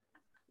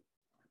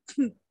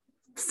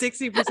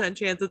 60%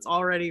 chance it's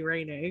already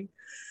raining.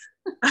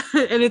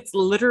 And it's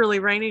literally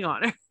raining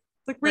on her.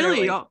 It's like,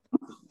 really?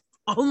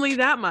 Only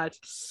that much?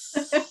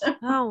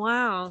 Oh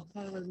wow, I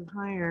thought it was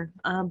higher.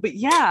 But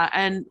yeah,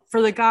 and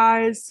for the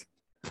guys,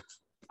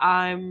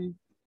 I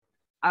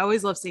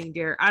always love seeing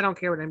Derek. I don't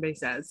care what anybody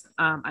says.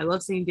 I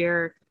love seeing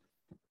Derek.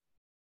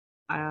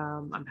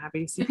 I'm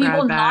happy to see Brad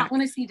people back. Not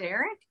want to see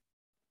Derek?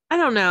 I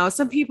don't know.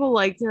 Some people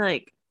like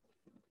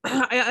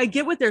I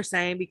get what they're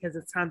saying, because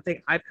it's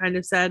something I've kind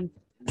of said,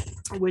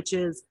 which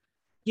is,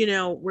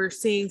 we're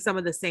seeing some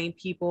of the same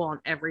people on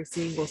every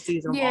single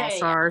season of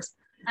AllStars.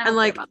 And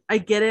like I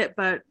get it,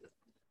 but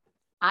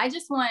I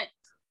just want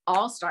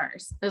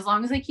AllStars as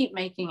long as they keep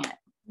making it.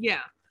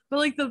 Yeah, but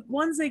like the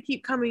ones they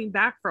keep coming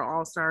back for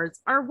AllStars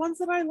are ones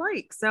that I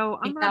like, so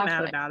I'm not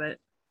mad about it.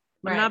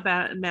 I'm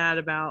not mad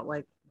about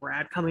like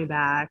Brad coming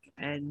back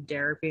and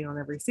Derek being on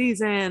every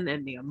season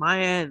and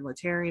Nehemiah and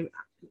Latarian.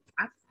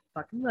 I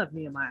fucking love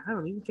Nehemiah. I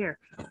don't even care.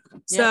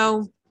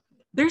 So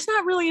there's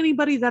not really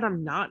anybody that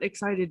I'm not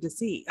excited to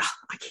see.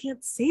 I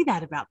can't say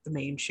that about the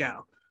main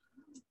show.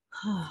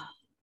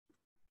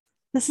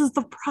 This is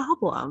the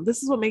problem.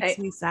 This is what makes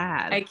me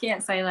sad. I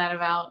can't say that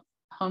about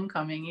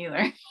Homecoming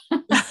either.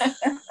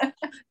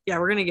 Yeah,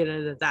 we're gonna get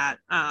into that.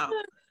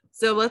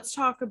 So let's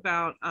talk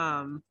about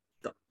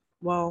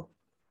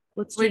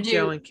let's do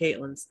Joe and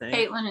Caitlin's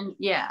thing.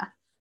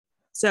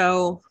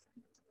 So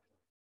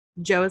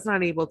Joe is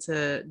not able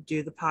to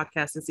do the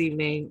podcast this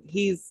evening.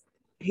 He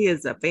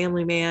is a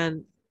family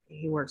man.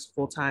 He works a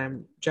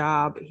full-time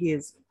job. He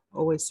is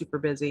always super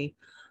busy.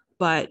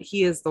 But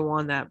he is the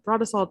one that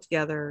brought us all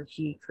together.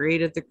 He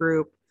created the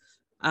group.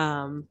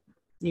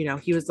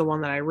 He was the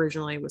one that I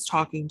originally was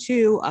talking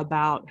to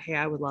about, hey,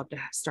 I would love to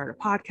start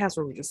a podcast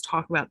where we just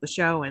talk about the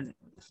show, and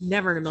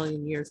never in a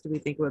million years did we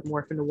think it would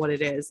morph into what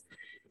it is.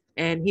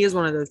 And he is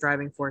one of those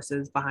driving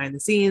forces behind the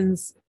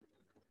scenes.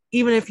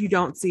 Even if you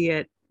don't see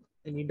it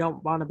and you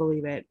don't want to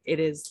believe it,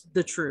 it is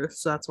the truth.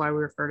 So that's why we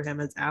refer to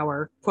him as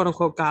our quote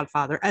unquote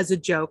godfather, as a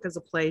joke, as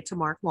a play to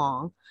Mark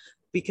Long,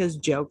 because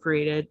Joe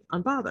created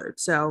Unbothered.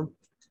 So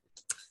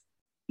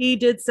he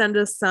did send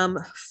us some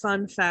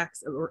fun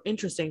facts or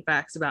interesting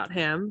facts about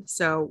him.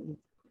 So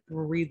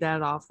we'll read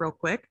that off real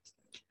quick.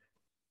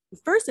 The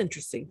first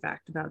interesting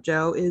fact about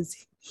Joe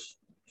is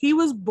he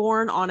was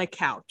born on a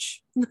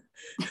couch.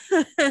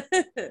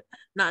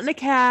 Not in a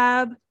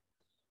cab,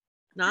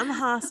 Not in the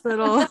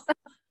hospital.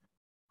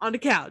 On the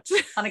couch.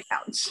 On a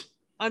couch.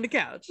 On the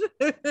couch.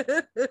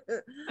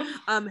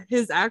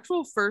 His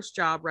actual first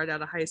job right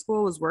out of high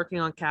school was working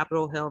on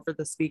Capitol Hill for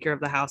the Speaker of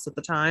the House at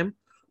the time,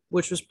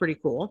 which was pretty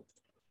cool.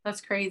 That's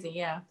crazy.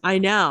 Yeah. I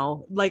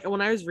know. Like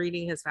when I was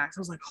reading his facts,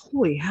 I was like,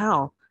 holy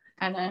hell.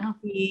 I know.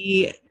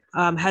 He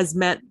has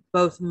met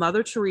both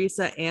Mother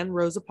Teresa and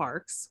Rosa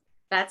Parks.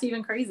 That's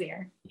even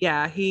crazier.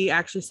 Yeah, he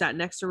actually sat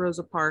next to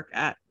Rosa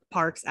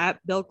Parks at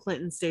Bill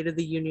Clinton's State of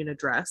the Union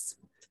address.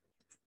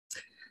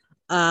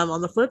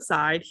 On the flip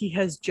side, he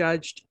has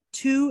judged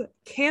 2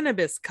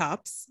 cannabis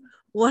cups,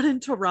 one in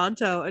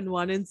Toronto and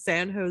one in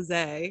San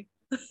Jose.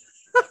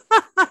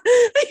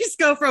 I just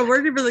go from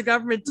working for the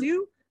government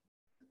to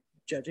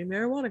judging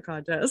marijuana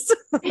contests.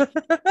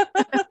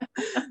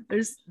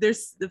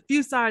 There's a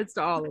few sides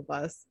to all of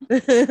us.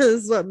 This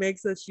is what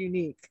makes us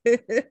unique.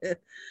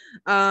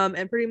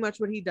 And pretty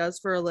much what he does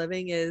for a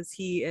living is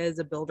he is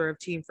a builder of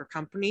team for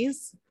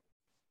companies.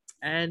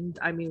 And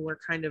I mean, we're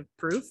kind of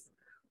proof.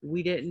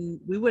 We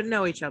wouldn't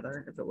know each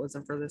other if it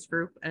wasn't for this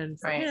group and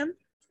for him.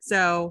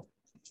 So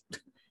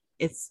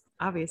it's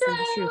obviously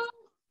the truth.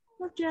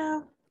 Love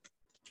Joe.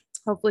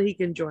 Hopefully he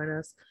can join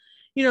us,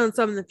 in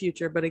some in the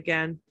future. But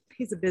again,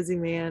 he's a busy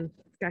man.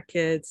 He's got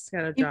kids. He's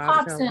got a job. He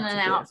pops in and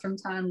out from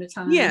time to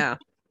time. Yeah,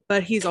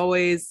 but he's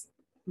always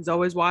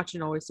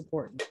watching, always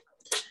supporting.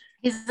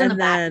 He's in the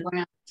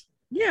background.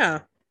 Yeah,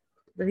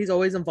 but he's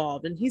always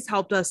involved, and he's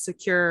helped us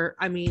secure.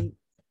 I mean,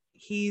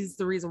 he's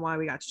the reason why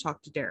we got to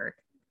talk to Derek.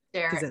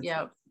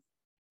 Yep.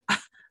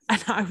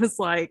 And I was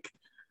like,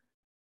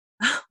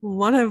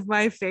 one of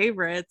my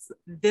favorites.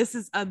 This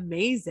is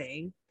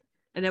amazing.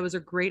 And it was a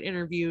great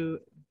interview.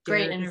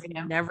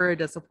 Never a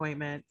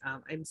disappointment.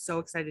 I'm so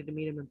excited to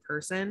meet him in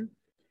person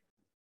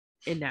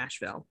in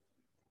Nashville.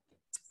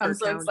 I'm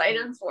so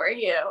excited for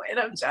you, and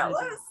I'm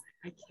jealous.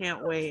 I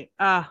can't wait.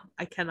 I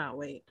cannot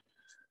wait.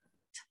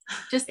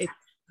 Just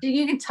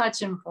you can touch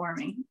him for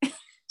me.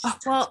 Oh,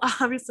 well,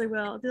 obviously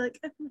will. I'll be like,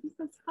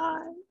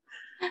 hi.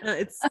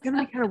 It's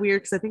gonna be kind of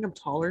weird because I think I'm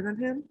taller than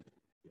him.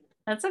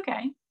 That's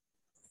okay.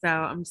 So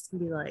I'm just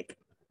gonna be like,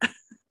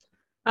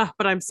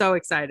 but I'm so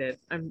excited.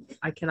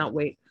 I cannot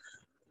wait.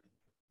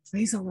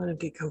 Please don't let him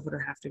get COVID or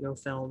have to go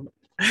film.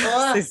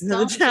 This is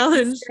the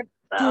challenge.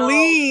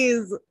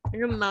 Please.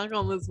 I'm gonna knock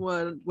on this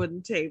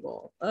wooden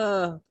table.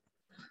 God,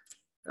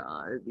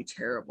 it'd be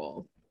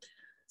terrible.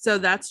 So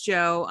that's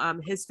Joe.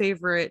 His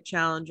favorite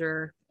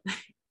challenger,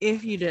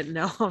 if you didn't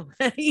know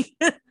already,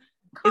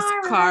 is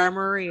Cara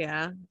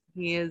Maria.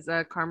 He is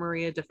a Cara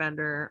Maria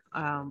defender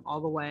all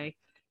the way.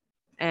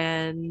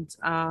 And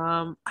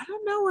I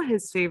don't know what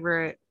his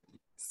favorite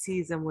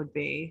season would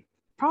be.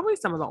 Probably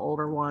some of the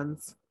older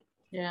ones.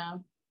 Yeah.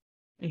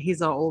 And he's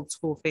an old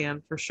school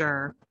fan for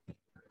sure.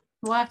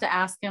 We'll have to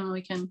ask him.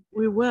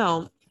 We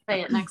will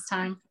say it next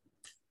time.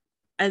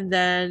 And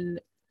then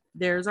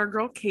there's our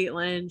girl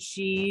Caitlin.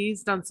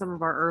 She's done some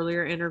of our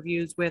earlier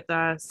interviews with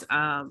us.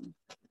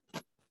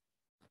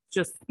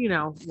 Just,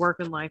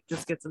 work and life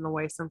just gets in the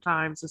way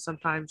sometimes. So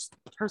sometimes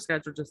her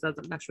schedule just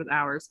doesn't mesh with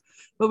ours.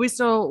 But we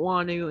still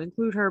want to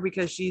include her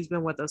because she's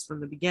been with us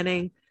from the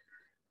beginning.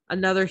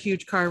 Another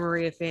huge Cara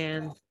Maria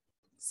fan.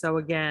 So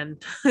again,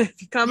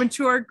 if you come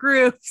into our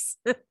groups,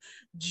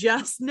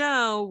 just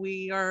know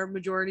we are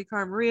majority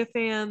Cara Maria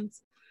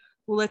fans.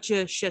 We'll let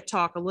you shit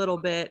talk a little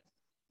bit,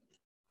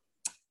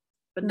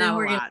 but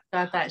not a lot.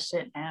 Got that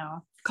shit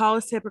now. Call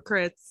us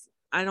hypocrites.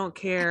 I don't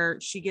care.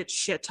 She gets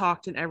shit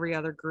talked in every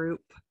other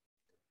group.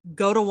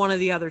 Go to one of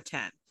the other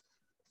 10.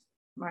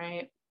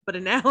 Right. But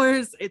in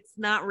ours, it's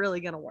not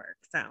really going to work.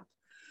 So,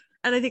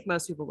 and I think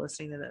most people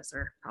listening to this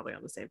are probably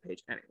on the same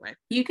page anyway.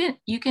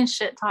 You can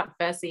shit talk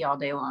Fessy all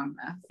day long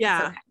though.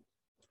 Yeah.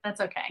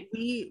 That's okay.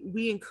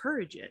 We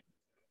encourage it.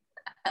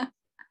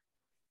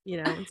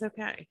 It's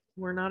okay.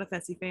 We're not a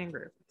Fessy fan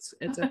group.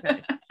 It's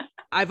okay.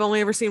 I've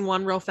only ever seen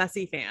one real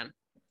Fessy fan.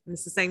 And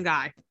it's the same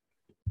guy.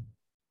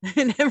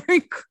 In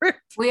every group.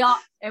 We all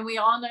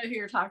know who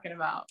you're talking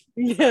about.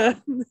 Yeah.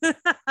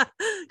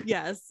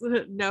 Yes.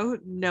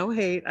 No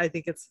hate. I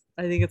think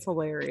it's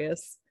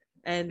hilarious.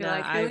 And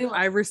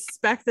I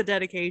respect the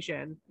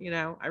dedication.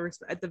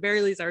 At the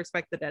very least, I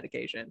respect the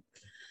dedication.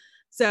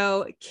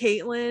 So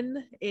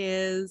Caitlin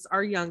is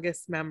our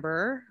youngest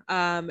member.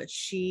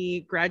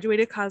 She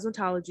graduated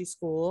cosmetology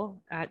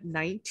school at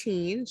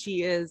 19.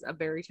 She is a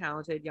very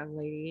talented young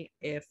lady.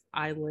 If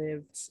I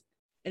lived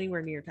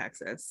anywhere near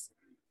Texas,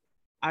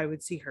 I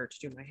would see her to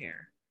do my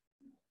hair.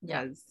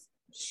 Because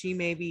she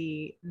may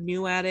be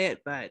new at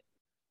it, but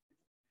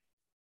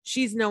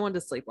she's no one to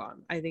sleep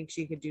on. I think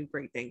she could do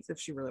great things if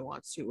she really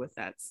wants to with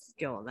that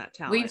skill and that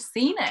talent. We've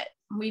seen it.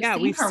 We've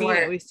seen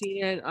it. We've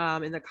seen it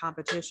in the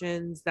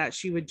competitions that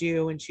she would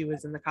do when she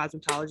was in the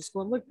cosmetology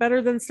school, and look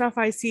better than stuff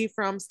I see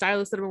from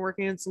stylists that have been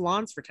working in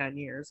salons for 10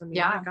 years. I mean,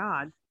 my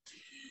God.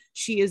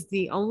 She is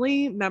the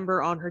only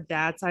member on her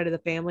dad's side of the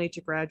family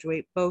to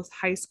graduate both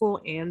high school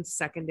and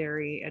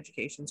secondary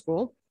education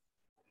school.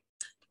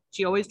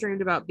 She always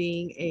dreamed about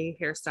being a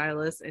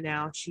hairstylist, and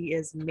now she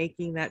is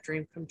making that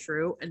dream come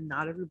true. And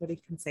not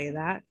everybody can say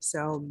that.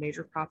 So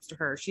major props to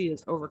her. She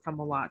has overcome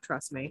a lot,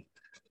 trust me.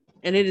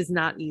 And it is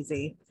not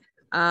easy.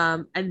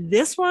 And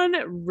this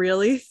one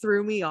really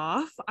threw me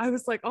off. I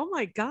was like, oh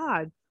my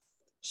God.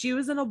 She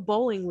was in a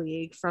bowling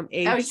league from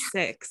age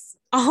 6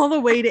 all the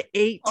way to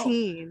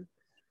 18.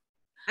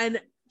 And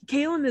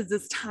Kaylin is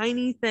this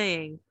tiny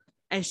thing.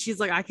 And she's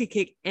like, I could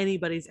kick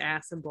anybody's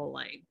ass in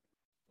bowling.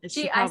 And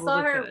I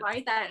saw her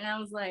write that, and I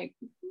was like,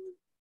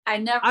 I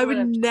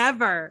would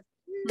never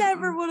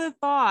would have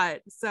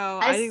thought. So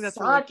I think that's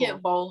suck really cool.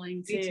 At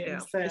bowling too. Me too.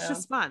 So. It's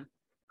just fun.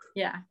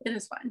 Yeah, it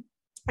is fun.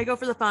 I go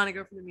for the fun. I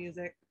go for the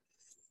music.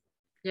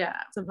 Yeah.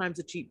 Sometimes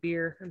a cheap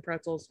beer and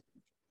pretzels.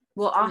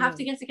 Well, I'll have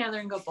to get together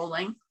and go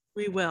bowling.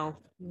 We will.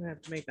 We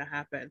have to make that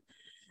happen.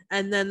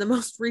 And then the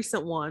most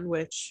recent one,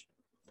 which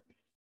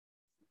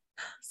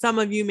some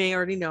of you may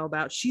already know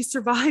about, she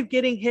survived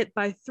getting hit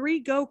by 3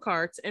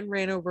 go-karts and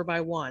ran over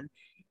by 1.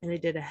 And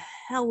it did a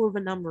hell of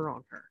a number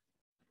on her.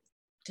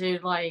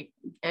 Dude, like,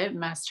 it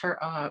messed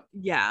her up.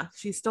 Yeah,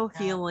 she's still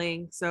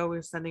healing. So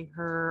we're sending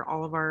her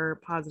all of our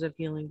positive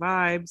healing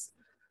vibes.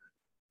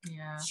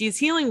 Yeah. She's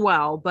healing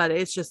well, but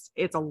it's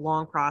a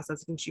long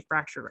process. I think she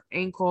fractured her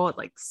ankle. It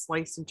like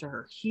sliced into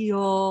her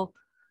heel.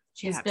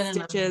 She's been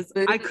stitches.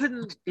 I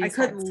couldn't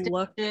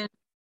look.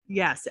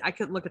 Yes, I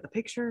couldn't look at the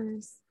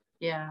pictures.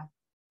 Yeah.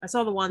 I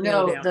saw the one the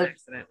other day on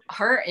accident.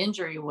 Her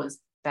injury was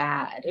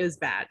bad. It was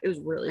bad. It was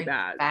really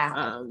bad.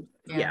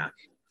 Yeah.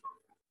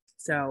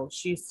 So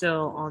she's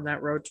still on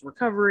that road to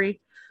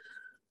recovery.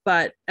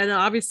 And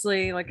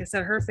obviously, like I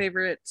said, her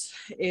favorite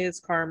is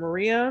Cara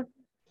Maria.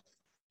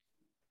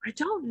 I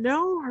don't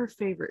know her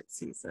favorite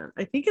season.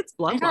 I think it's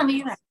Bloodlines. I don't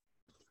either.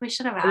 We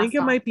should have asked. I think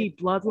it might be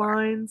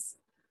Bloodlines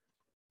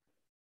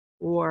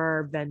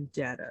or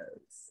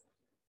Vendettas.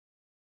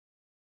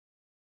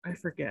 I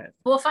forget.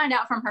 We'll find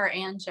out from her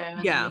and Joe.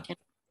 And then we can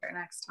her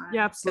next time.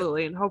 Yeah,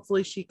 absolutely. And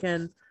hopefully she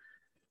can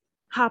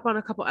hop on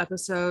a couple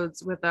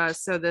episodes with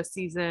us. So this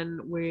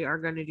season we are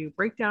going to do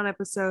breakdown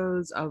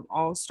episodes of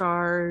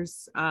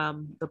AllStars.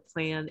 The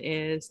plan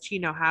is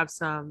to have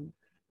some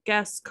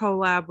guests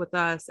collab with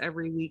us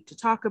every week to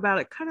talk about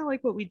it, kind of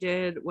like what we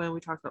did when we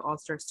talked about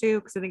AllStars 2,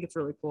 because I think it's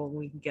really cool when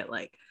we can get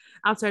like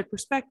outside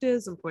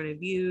perspectives and point of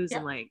views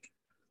and like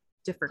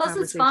different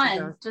conversations. Plus it's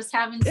fun just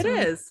having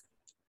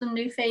some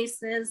new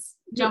faces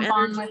jump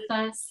on with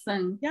us.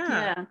 And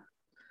yeah.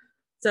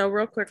 So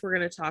real quick, we're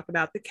going to talk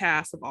about the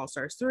cast of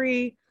AllStars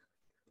 3.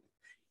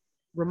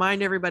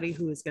 Remind everybody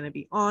who is going to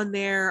be on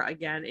there.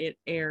 Again, it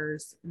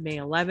airs May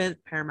 11th,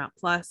 Paramount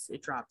Plus.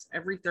 It drops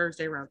every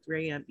Thursday around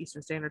 3 a.m.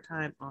 Eastern Standard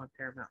Time on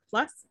Paramount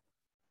Plus.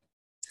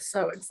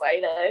 So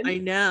excited. I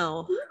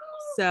know.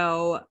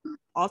 So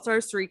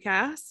AllStars 3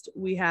 cast,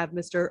 we have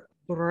Mr.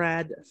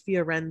 Brad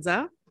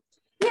Fiorenza.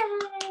 Yay!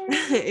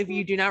 If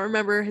you do not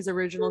remember, his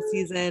original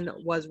season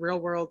was Real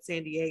World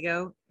San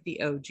Diego,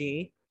 the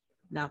OG,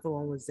 not the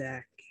one with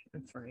Zach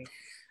and Frank.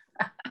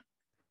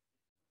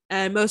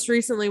 And most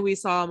recently, we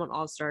saw him on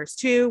AllStars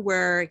 2,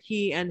 where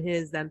he and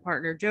his then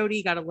partner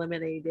Jody got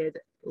eliminated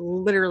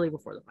literally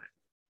before the final.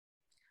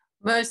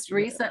 Most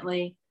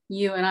recently,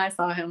 you and I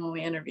saw him when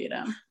we interviewed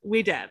him.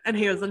 We did, and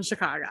he was in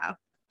Chicago.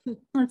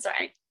 That's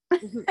right.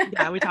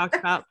 Yeah, we talked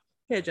about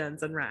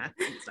pigeons and rats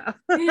and stuff.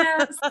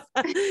 Yes.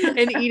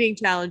 And eating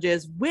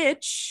challenges,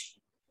 which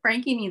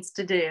Frankie needs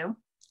to do.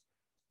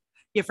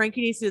 Yeah,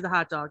 Frankie needs to do the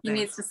hot dog thing.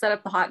 He needs to set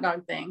up the hot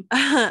dog thing.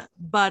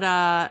 But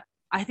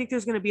I think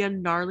there's going to be a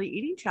gnarly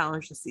eating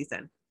challenge this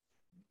season.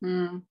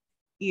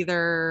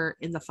 Either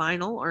in the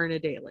final or in a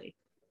daily.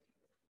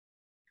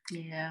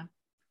 Yeah.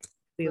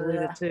 They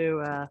alluded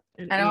to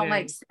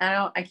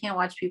I can't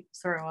watch people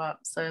throw up.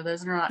 So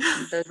those are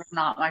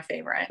not my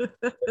favorite.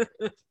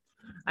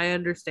 I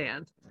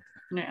understand.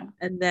 Yeah.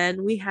 And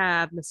then we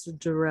have Mr.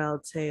 Darrell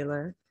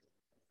Taylor.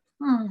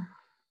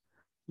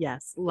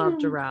 Yes, love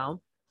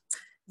Darrell.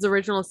 His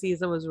original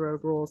season was Road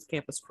Rules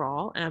Campus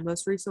Crawl, and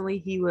most recently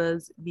he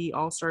was the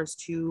AllStars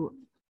 2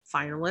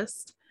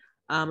 finalist.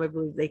 I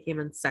believe they came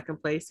in second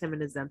place, him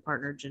and his then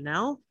partner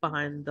Janelle,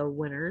 behind the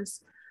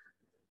winners.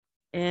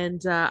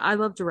 And I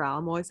love Darrell.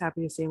 I'm always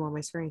happy to see him on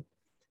my screen.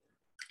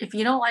 If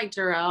you don't like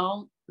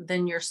Darrell,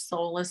 then you're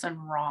soulless and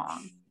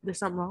wrong. There's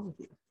something wrong with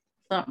you.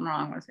 Something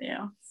wrong with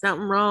you.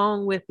 Something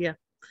wrong with you.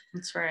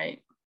 That's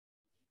right.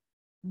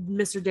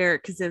 Mr.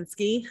 Derek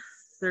Kaczynski.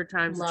 Third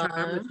time's a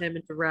charm with him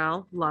and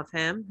Darrell. Love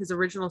him. His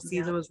original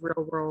season was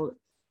Road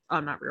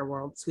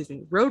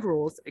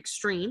Rules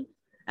Extreme.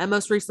 And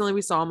most recently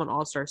we saw him on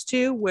AllStars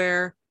 2,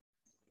 where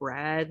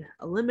Brad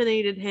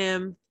eliminated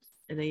him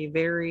in a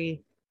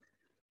very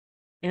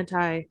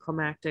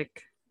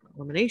anticlimactic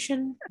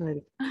elimination.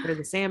 They clear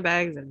the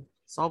sandbags and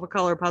solve a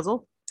color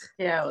puzzle.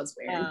 Yeah, it was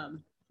weird.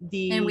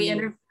 And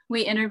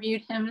we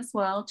interviewed him as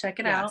well. Check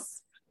it out.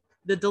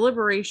 The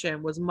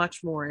deliberation was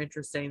much more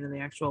interesting than the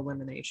actual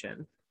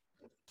elimination.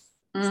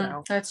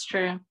 So that's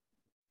true.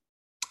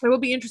 I will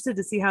be interested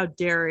to see how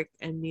Derek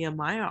and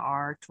Nehemiah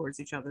are towards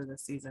each other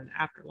this season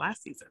after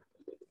last season.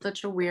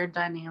 Such a weird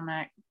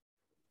dynamic.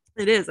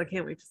 It is. I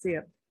can't wait to see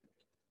it.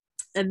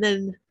 And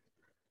then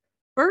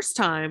first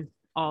time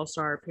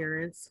All-Star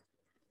appearance,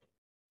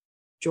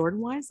 Jordan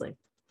Wisely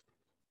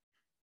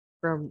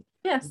from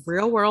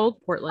Real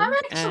World Portland.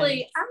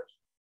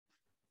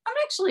 I'm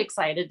actually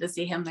excited to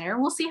see him there.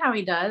 We'll see how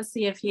he does.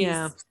 See if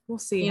he's we'll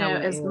see how he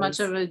as is. much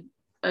of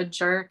a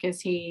jerk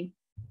as he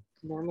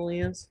normally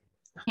is.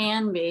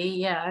 Can be,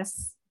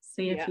 yes.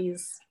 See if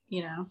he's,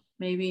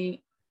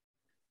 maybe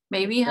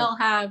he'll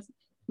have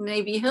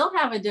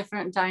a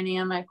different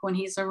dynamic when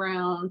he's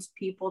around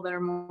people that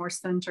are more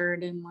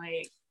centered and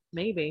like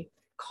maybe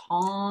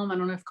calm. I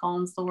don't know if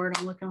calm's the word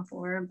I'm looking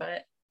for,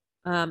 but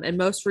and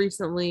most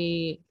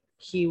recently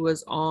he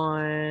was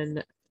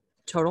on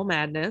Total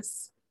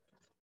Madness,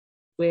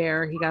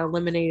 where he got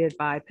eliminated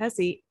by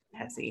Fessy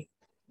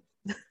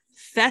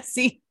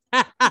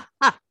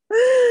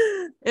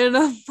in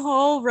a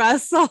pole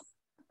wrestle.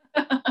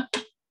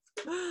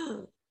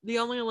 The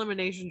only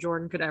elimination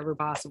Jordan could ever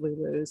possibly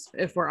lose,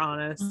 if we're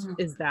honest,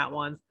 is that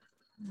one.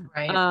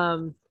 Right.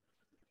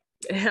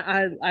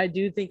 I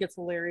do think it's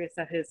hilarious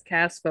that his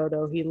cast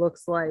photo, he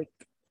looks like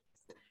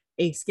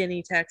a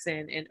skinny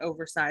Texan in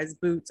oversized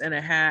boots and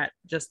a hat.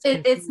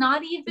 It's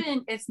not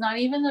even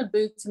the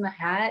boots and the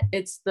hat.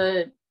 It's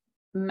the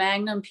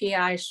Magnum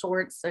PI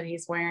shorts that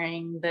he's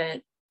wearing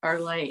that are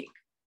like,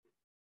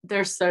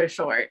 they're so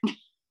short.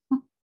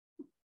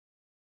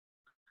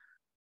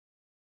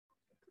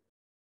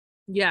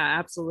 Yeah,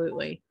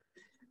 absolutely.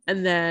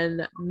 And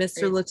then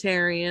Mr.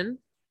 Letarian,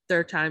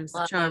 third time's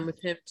the charm with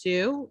him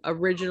too.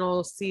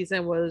 Original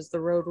season was the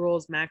Road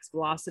Rules Max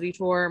Velocity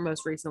Tour.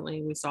 Most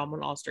recently, we saw him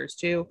on All-Stars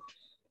 2.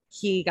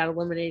 He got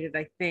eliminated,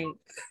 I think,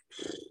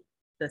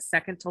 the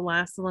second to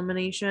last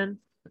elimination,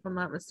 if I'm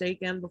not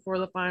mistaken, before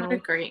the final. What a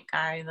great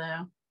guy,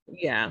 though.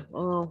 Yeah.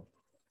 Well,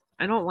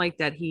 I don't like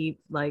that he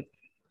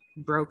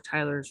broke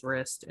Tyler's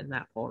wrist in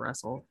that pole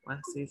wrestle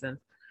last season.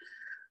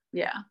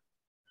 Yeah.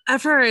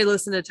 After I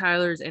listened to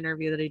Tyler's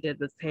interview that he did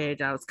with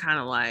Paige, I was kind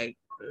of like,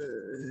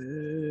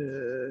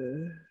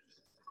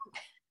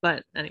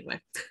 but anyway,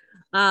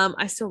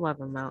 I still love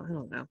him though. I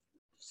don't know.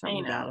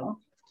 Something about him.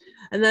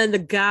 And then the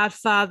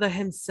Godfather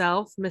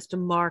himself, Mr.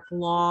 Mark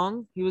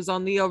Long, he was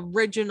on the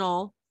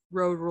original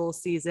Road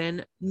Rules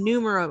season,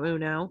 numero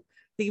uno.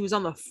 I think he was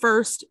on the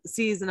first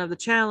season of the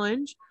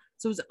challenge.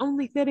 So it was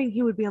only fitting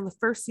he would be on the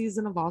first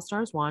season of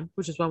All-Stars 1,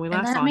 which is when we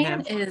last saw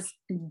him. That man is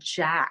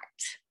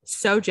jacked.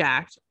 So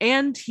jacked.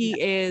 And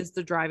he is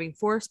the driving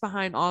force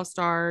behind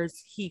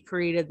All-Stars. He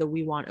created the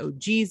We Want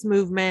OGs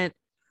movement.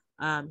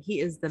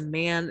 He is the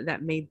man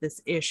that made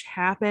this ish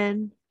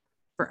happen.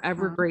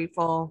 Forever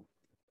grateful.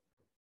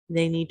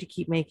 They need to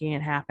keep making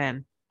it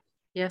happen.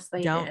 Yes,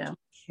 they Don't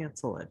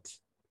cancel it.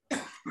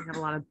 We have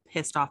a lot of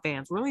pissed off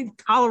fans. We're only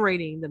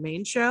tolerating the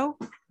main show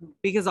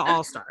because of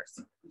All-Stars.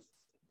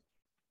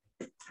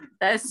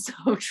 That's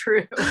so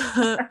true.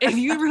 If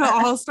you were to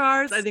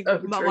All-Stars, I think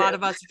a lot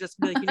of us are just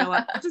be like, you know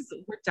what?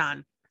 We're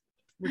done.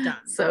 We're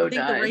done. So I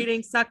think the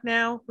ratings suck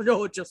now.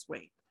 No, just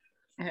wait.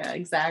 Yeah,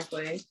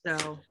 exactly.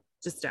 So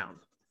just don't.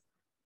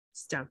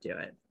 Just don't do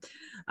it.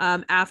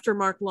 After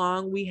Mark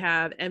Long, we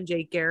have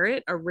MJ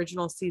Garrett.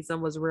 Original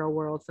season was Real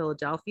World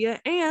Philadelphia,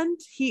 and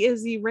he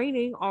is the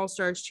reigning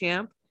All-Stars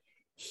champ.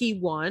 He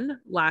won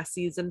last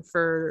season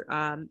for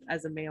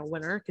as a male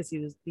winner because he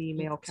was the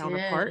male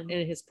counterpart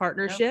in his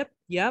partnership.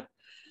 Yep.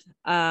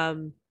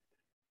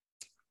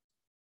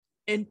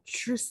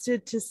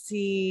 Interested to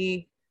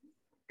see,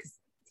 because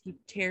he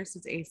tears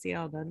his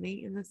ACL, doesn't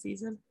he, in this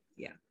season?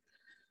 Yeah.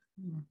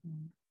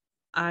 Mm-hmm.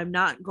 I'm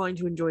not going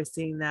to enjoy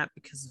seeing that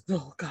because,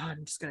 oh God,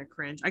 I'm just going to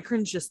cringe. I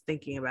cringe just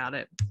thinking about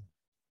it.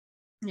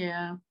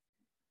 Yeah.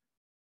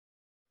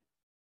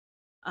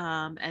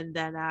 And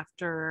then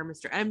after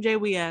Mr. MJ,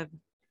 we have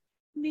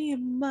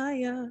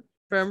Nehemiah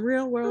from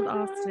Real World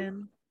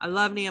Austin. I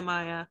love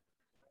Nehemiah.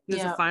 He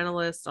was a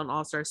finalist on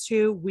All-Stars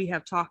 2. We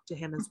have talked to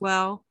him as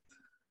well.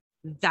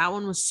 That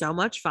one was so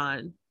much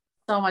fun.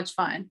 So much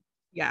fun.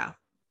 Yeah.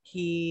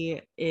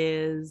 He's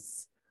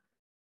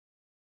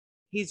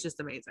just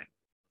amazing.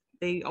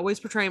 They always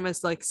portray him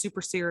as like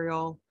super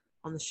serial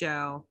on the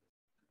show,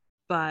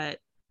 but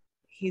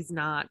he's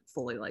not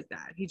fully like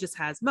that. He just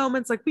has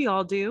moments like we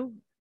all do,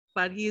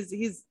 but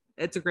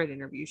it's a great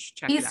interview. You should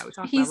check it out. We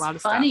talked about a lot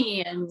of stuff.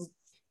 He's funny and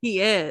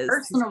he is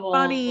personable. He's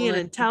funny and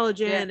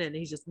intelligent, and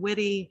he's just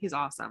witty. He's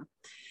awesome.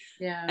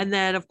 Yeah. And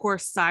then of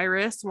course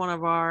Cyrus, one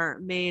of our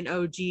main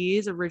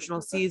OGs,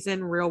 original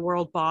season, Real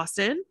World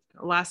Boston.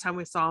 Last time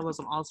we saw him was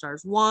on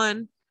All-Stars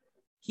 1.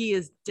 He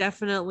is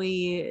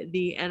definitely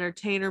the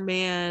entertainer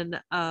man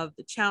of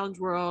the challenge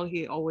world.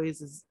 He always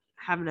is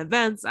having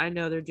events. I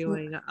know they're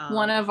doing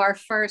one of our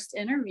first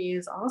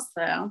interviews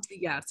also.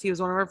 Yes, he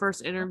was one of our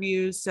first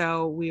interviews.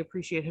 So we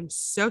appreciate him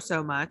so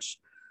much.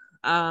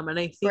 And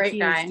I think he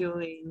is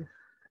doing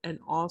an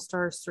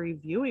All-Stars 3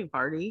 viewing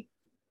party.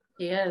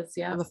 He is,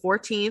 yeah. On the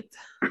 14th.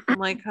 I'm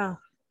like, huh.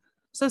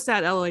 So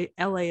sad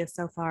LA is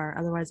so far.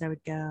 Otherwise I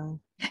would go.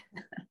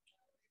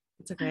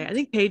 It's okay. I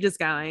think Paige is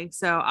going,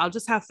 so I'll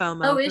just have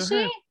FOMO. Oh, is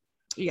she?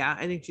 Yeah,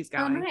 I think she's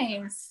going. Oh,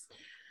 nice.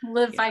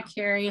 Live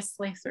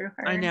vicariously through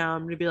her. I know.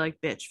 I'm gonna be like,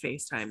 bitch,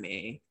 FaceTime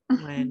me.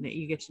 when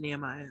you get to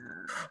Nehemiah.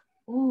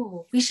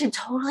 Ooh, we should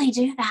totally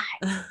do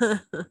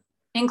that.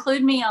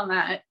 Include me on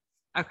that.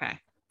 Okay.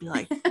 Be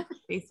like,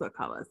 Facebook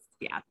call us.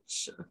 Yeah.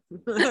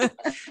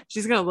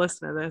 She's going to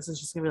listen to this and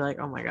she's going to be like,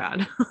 oh my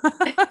God.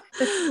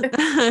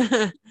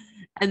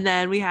 And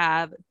then we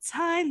have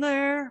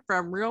Tyler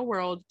from Real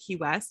World Key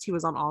West. He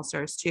was on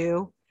AllStars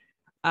too.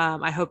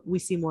 I hope we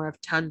see more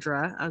of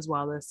Tundra as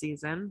well this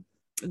season.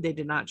 They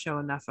did not show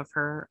enough of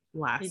her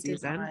last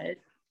season.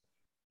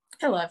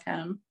 I love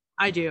him.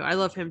 I do. I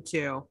love him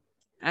too.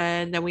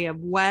 And then we have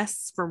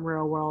Wes from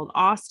Real World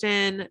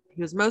Austin.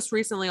 He was most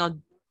recently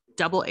on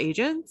Double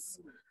Agents.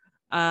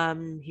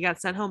 He got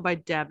sent home by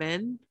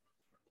Devin.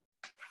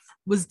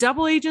 Was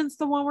Double Agents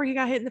the one where he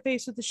got hit in the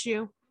face with the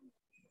shoe?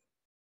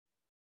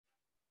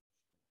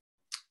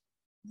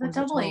 The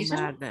Double Agents?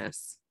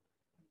 Madness.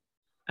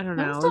 I don't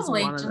know. It was Double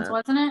Agents,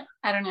 wasn't it?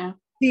 I don't know.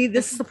 See,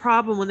 this is the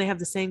problem when they have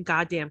the same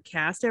goddamn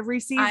cast every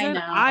season. I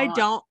know. I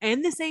don't,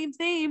 and the same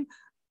theme.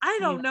 I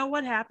don't know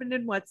what happened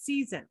in what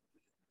season.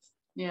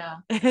 Yeah.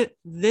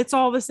 It's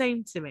all the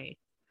same to me.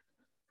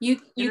 You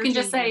can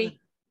just say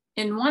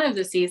in one of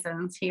the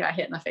seasons he got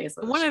hit in the face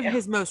with one of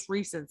his most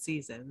recent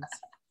seasons.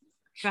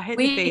 Got hit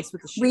in the face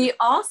with the shoe. We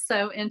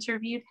also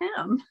interviewed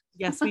him.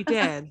 Yes, we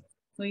did.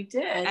 We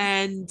did.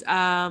 And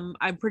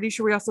I'm pretty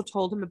sure we also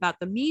told him about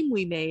the meme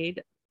we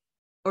made,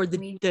 or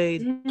the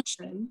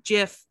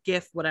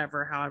GIF,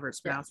 whatever, however it's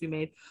pronounced, we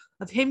made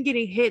of him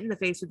getting hit in the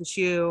face with the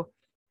shoe.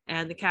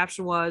 And the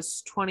caption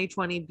was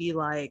 2020 be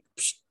like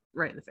psh,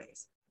 right in the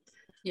face.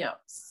 Yeah.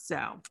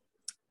 So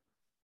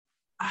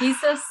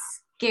he's a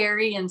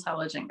scary,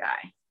 intelligent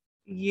guy.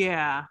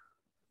 Yeah.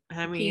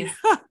 I mean,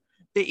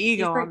 the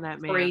ego on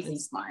that man crazy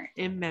is smart.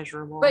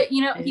 Immeasurable. But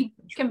he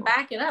can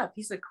back it up.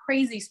 He's a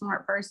crazy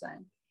smart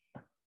person.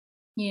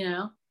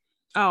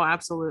 Oh,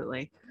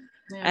 absolutely.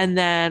 Yeah. And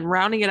then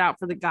rounding it out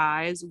for the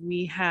guys,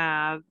 we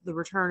have the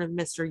return of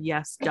Mr.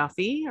 Yes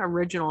Duffy,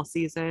 original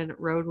season,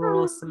 Road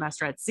Rules,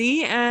 Semester at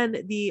Sea,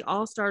 and the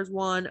AllStars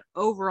 1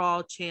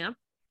 overall champ.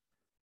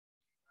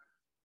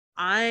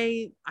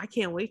 I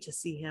can't wait to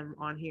see him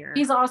on here.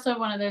 He's also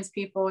one of those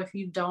people, if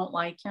you don't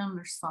like him,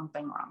 there's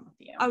something wrong with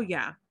you. Oh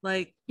yeah.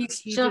 Like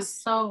he's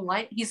just so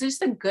light. He's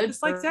just a good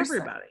just likes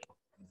everybody.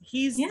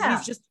 He's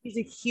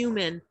a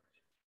human.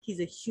 He's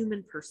a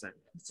human person.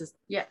 He's just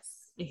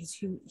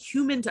he's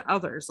human to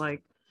others,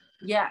 like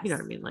you know what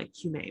I mean, like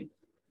humane.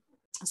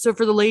 So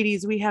for the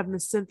ladies, we have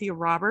Miss Cynthia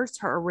Roberts.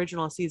 Her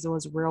original season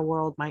was Real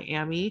World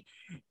Miami,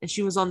 and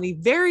she was on the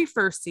very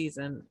first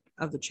season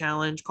of the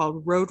challenge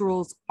called Road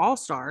Rules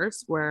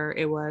AllStars, where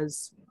it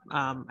was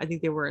I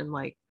think they were in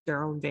like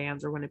their own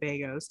vans or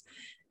Winnebagos.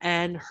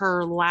 And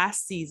her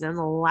last season,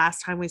 the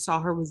last time we saw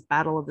her, was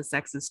Battle of the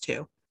Sexes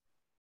 2.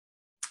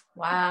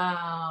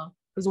 Wow.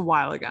 It was a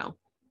while ago.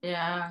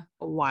 Yeah.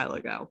 A while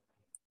ago.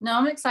 No,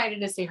 I'm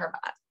excited to see her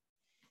back.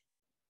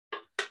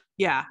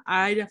 Yeah,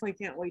 I definitely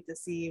can't wait to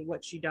see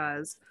what she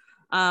does.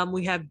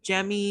 We have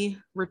Jemmy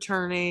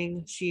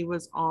returning. She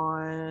was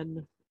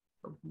on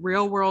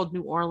Real World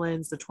New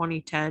Orleans, the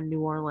 2010 New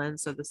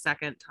Orleans, so the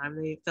second time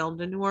they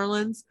filmed in New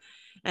Orleans.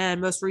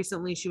 And most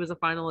recently, she was a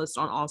finalist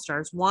on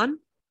AllStars 1.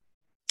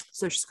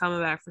 So she's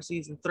coming back for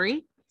season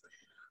 3.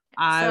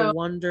 I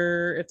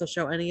wonder if they'll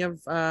show any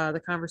of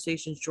the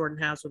conversations Jordan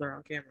has with her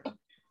on camera.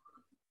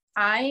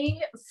 I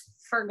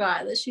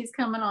forgot that she's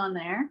coming on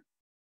there.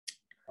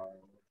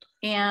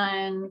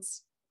 And,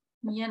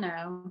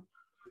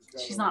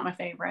 she's not my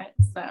favorite.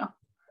 So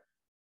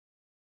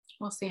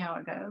we'll see how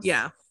it goes.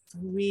 Yeah,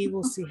 we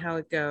will see how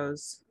it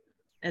goes.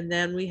 And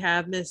then we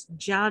have Miss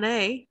John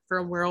A.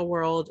 from Real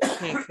World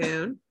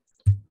Cancun.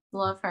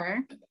 Love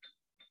her.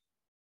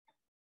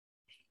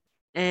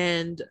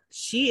 And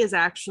she is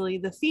actually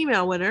the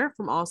female winner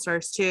from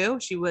AllStars 2.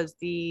 She was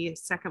the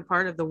second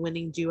part of the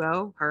winning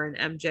duo. Her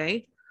and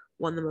MJ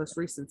won the most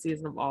recent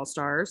season of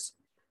AllStars.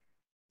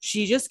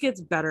 She just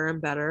gets better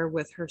and better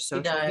with her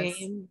social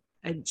game.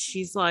 And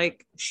she's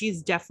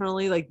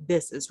definitely like,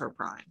 this is her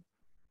prime.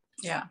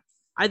 Yeah.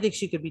 I think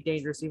she could be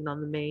dangerous even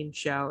on the main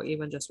show,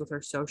 even just with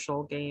her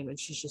social game. And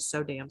she's just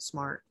so damn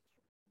smart.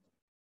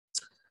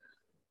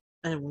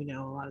 And we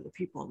know a lot of the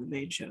people on the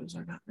main shows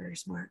are not very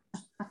smart.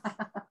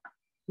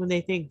 When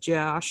they think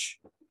Josh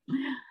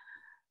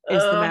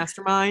is the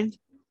mastermind,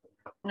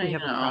 we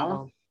have a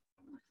problem.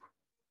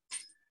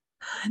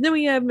 And then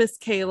we have Miss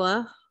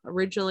Kayla,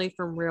 originally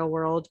from Real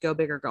World, Go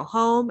Big or Go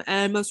Home.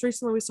 And most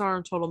recently we saw her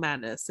on Total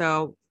Madness.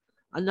 So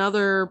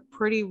another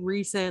pretty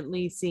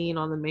recently seen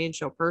on the main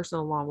show person,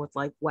 along with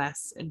like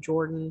Wes and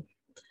Jordan.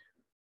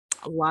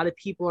 A lot of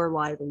people are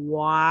like,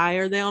 why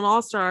are they on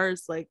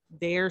AllStars? Like,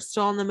 they're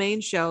still on the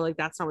main show. Like,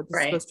 that's not what this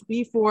is supposed to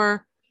be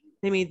for.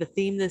 They made the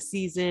theme this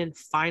season,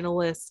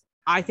 finalists.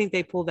 I think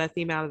they pulled that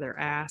theme out of their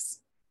ass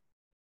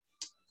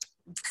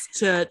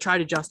to try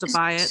to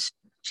justify it.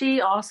 She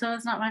also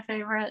is not my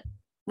favorite.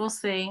 We'll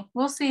see.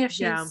 We'll see if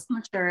she's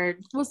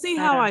matured. We'll see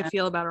how I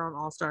feel about her on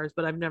AllStars,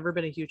 but I've never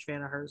been a huge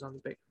fan of hers on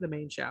the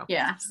main show.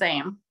 Yeah,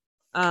 same.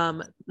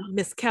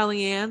 Miss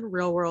Kellyanne,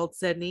 Real World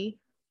Sydney.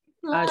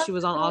 She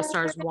was on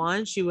AllStars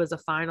 1. She was a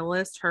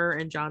finalist. Her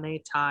and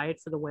Janae tied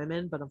for the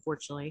women, but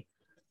unfortunately,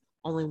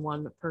 only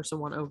one person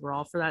won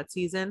overall for that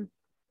season.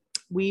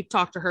 We've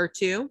talked to her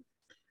too.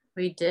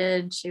 We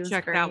did. She was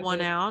Check great. that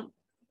one out.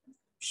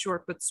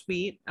 Short but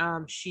sweet.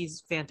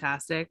 She's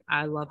fantastic.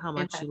 I love how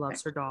much she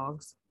loves her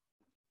dogs.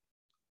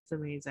 It's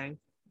amazing.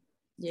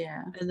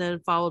 Yeah. And then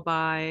followed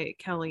by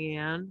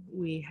Kellyanne,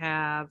 we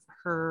have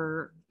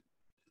her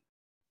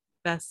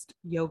best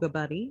yoga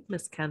buddy,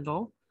 Miss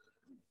Kendall.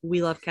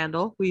 We love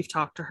Kendall. We've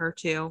talked to her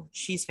too.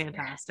 She's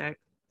fantastic.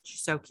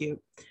 She's so cute.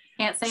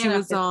 Can't say she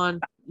was on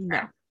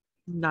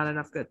not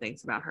enough good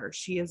things about her.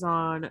 She was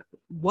on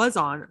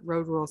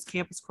Road Rules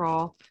Campus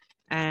Crawl,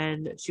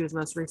 and she was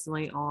most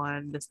recently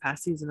on this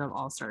past season of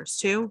AllStars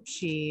 2.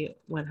 She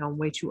went home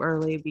way too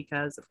early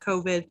because of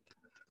COVID.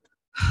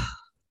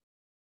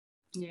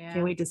 Yeah.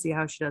 Can't wait to see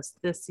how she does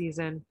this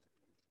season.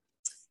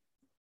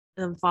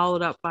 And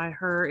followed up by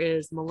her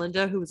is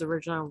Melinda, who was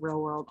originally on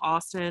Real World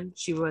Austin.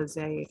 She was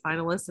a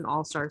finalist in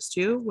AllStars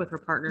 2 with her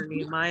partner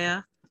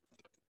Nehemiah.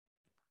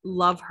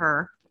 Love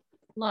her.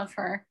 Love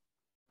her.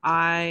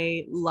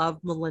 I love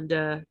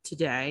Melinda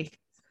today.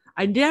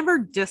 I never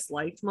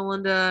disliked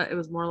Melinda. It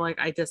was more like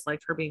I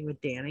disliked her being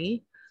with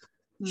Danny.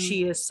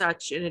 She is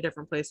such in a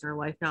different place in her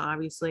life now,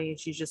 obviously.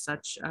 She's just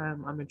such a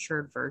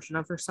matured version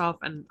of herself,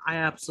 and I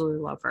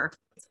absolutely love her.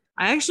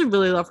 I actually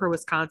really love her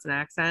Wisconsin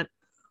accent,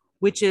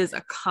 which is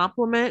a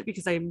compliment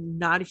because I'm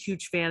not a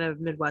huge fan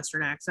of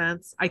Midwestern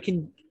accents. I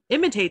can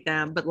imitate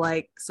them, but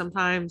like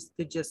sometimes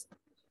they just,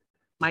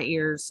 my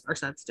ears are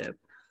sensitive.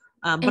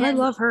 But I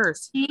love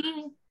hers.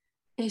 She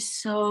is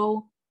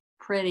so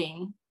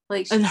pretty.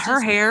 Like, and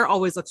her hair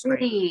always looks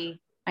pretty. great.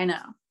 I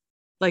know.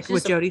 Like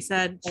what Jody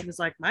said, she was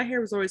like, my hair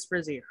was always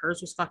frizzy.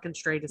 Hers was fucking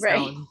straight as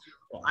hell. And,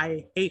 well,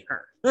 I hate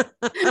her.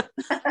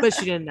 But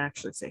she didn't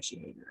actually say she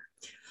hated her.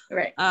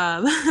 Right.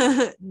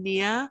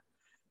 Nia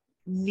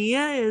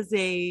is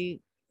I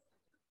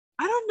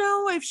don't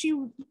know if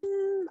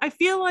I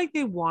feel like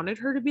they wanted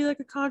her to be like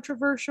a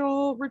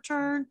controversial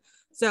return.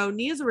 So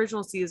Nia's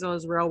original season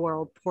was Real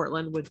World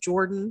Portland with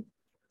Jordan.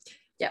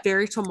 Yeah.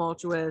 Very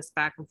tumultuous,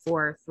 back and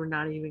forth. We're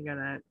not even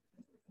gonna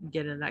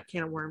get into that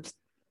can of worms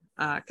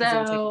because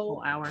it'll take a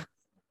whole hour.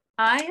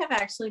 I have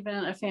actually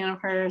been a fan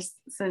of hers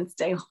since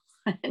day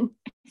one,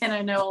 and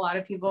I know a lot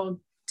of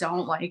people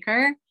don't like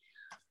her.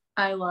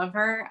 I love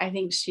her. I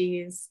think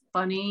she's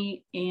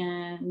funny,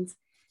 and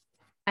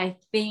I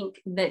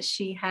think that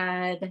she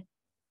had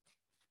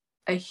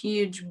a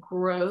huge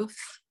growth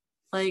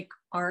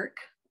arc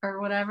or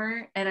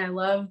whatever, and I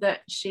love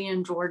that she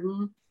and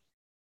Jordan.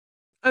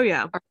 Oh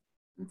yeah.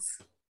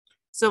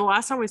 So the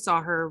last time we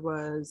saw her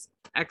was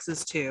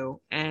X's 2,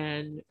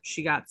 and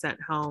she got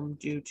sent home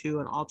due to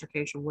an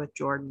altercation with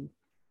Jordan.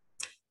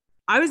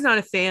 I was not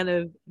a fan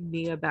of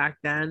Nia back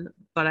then,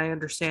 but I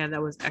understand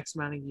that was X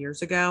amount of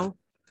years ago.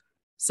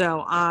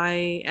 So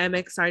I am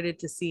excited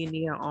to see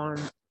Nia on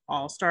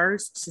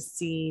AllStars, to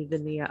see the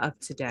Nia of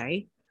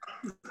today,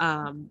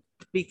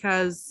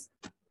 because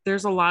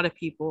there's a lot of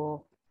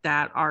people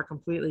that are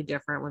completely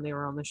different when they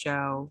were on the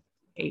show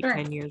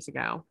 10 years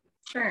ago.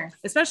 Sure.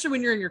 Especially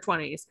when you're in your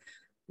 20s,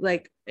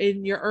 like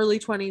in your early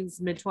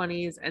 20s, mid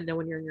 20s, and then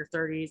when you're in your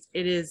 30s,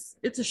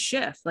 it's a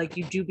shift. Like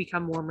you do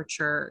become more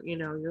mature,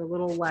 you're a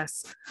little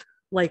less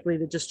likely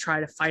to just try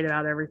to fight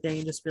about everything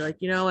and just be like,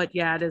 you know what?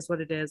 Yeah, it is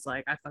what it is.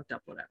 Like I fucked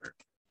up, whatever.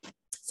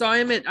 So I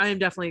am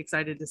definitely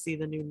excited to see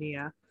the new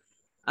Nia.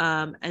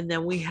 And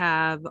then we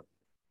have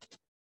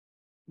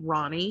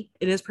Ronnie.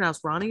 It is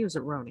pronounced Ronnie, or is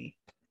it Roni?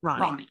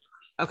 Ronnie.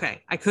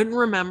 Okay. I couldn't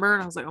remember,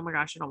 and I was like, oh my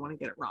gosh, I don't want to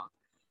get it wrong.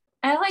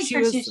 I like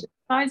her. She's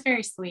always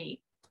very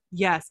sweet.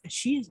 Yes,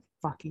 she is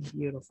fucking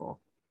beautiful.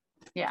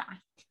 Yeah.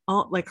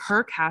 Oh, like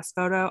her cast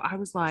photo, I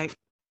was like,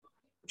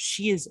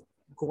 she is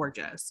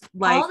gorgeous.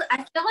 Like I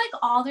feel like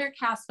all their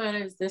cast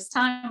photos this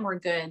time were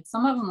good.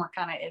 Some of them were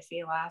kind of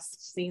iffy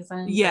last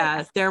season.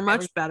 Yeah, they're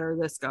much better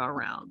this go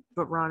around.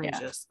 But Ronnie's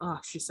just,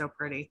 she's so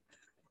pretty.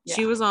 Yeah.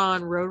 She was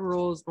on Road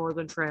Rules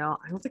Northern Trail.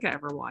 I don't think I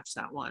ever watched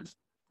that one.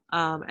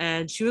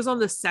 And she was on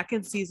the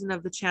second season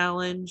of the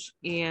challenge,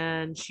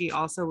 and she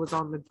also was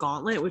on the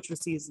Gauntlet, which was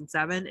season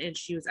 7, and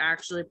she was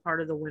actually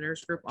part of the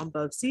winners group on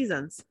both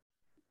seasons.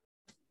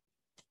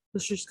 So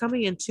she's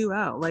coming in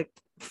 2-0. Like,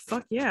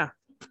 fuck yeah.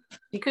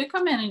 She could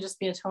come in and just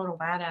be a total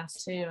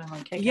badass too,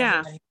 and kick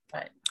everybody.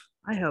 But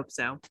I hope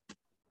so.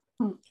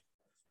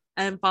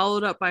 And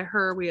followed up by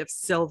her, we have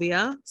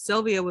Sylvia.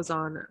 Sylvia was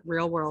on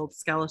Real World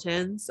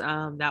Skeletons.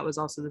 That was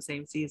also the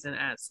same season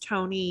as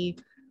Tony,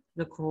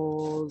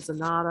 Nicole,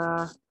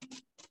 Zanata.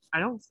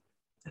 I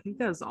think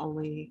that was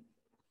only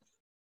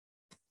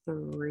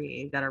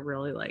 3 that are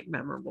really like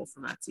memorable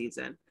from that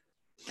season.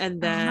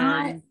 And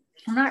then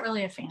I'm not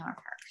really a fan of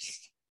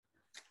hers.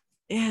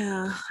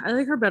 Yeah, I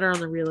like her better on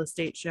the real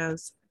estate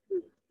shows.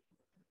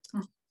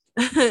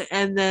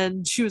 And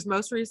then she was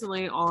most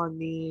recently on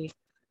the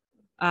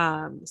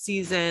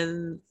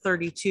season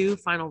 32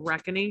 Final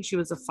Reckoning. She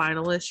was a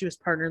finalist. She was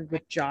partnered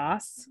with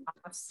Joss.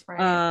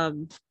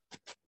 Right.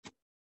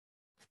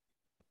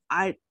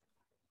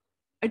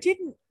 I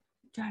didn't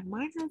God,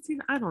 might not see.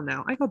 I don't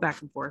know. I go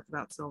back and forth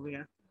about Sylvia.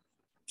 I'm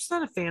just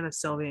not a fan of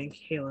Sylvia and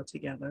Kayla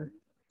together.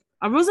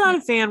 I was not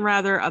a fan,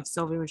 rather, of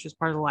Sylvia when she was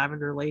part of the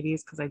Lavender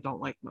Ladies because I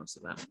don't like most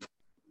of them.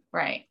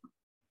 Right.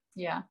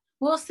 Yeah.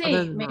 We'll see.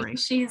 Maybe Marie.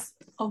 she's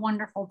a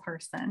wonderful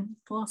person.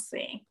 We'll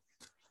see.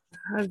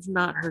 I've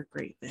not heard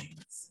great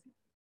things.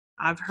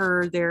 I've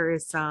heard there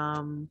is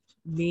some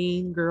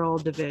mean girl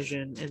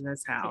division in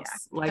this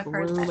house, like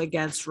room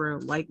against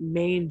room, like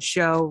main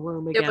show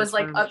room against room. It was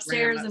like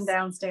upstairs and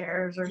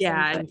downstairs or something.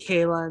 And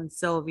Kayla and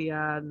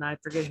Sylvia and I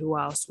forget who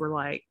else were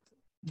like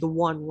the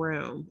one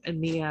room, and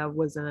Mia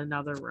was in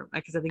another room,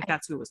 because I think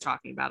that's who was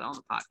talking about it on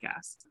the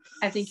podcast.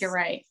 I think you're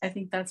right. I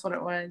think that's what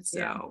it was.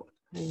 So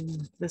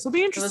this will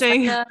be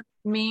interesting. Like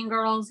mean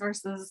girls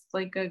versus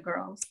like good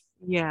girls.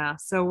 Yeah,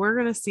 so we're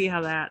gonna see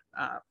how that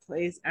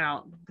plays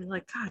out. Be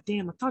like, God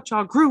damn, I thought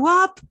y'all grew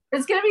up.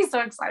 It's gonna be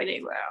so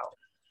exciting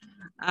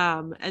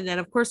though. And then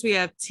of course we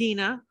have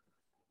Tina.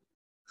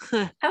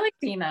 I like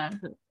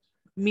Tina.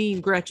 Mean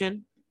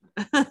Gretchen.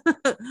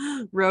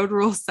 Road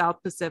Rules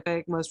South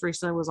Pacific most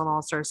recently was on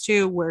AllStars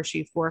 2, where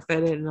she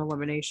forfeited an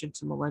elimination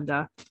to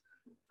Melinda.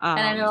 And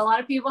I know a lot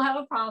of people have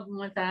a problem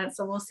with that,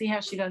 so we'll see how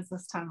she does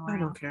this time around. I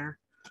don't care.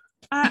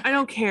 I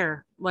don't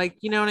care. Like,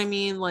 you know what I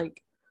mean?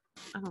 Like,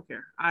 I don't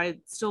care. I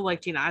still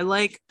like Tina. I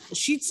like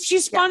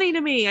she's funny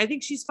to me. I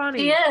think she's funny.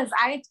 She is.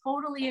 I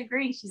totally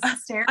agree. She's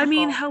hysterical. I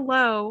mean,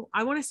 hello.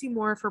 I want to see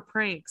more of her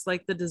pranks.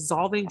 Like the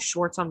dissolving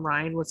shorts on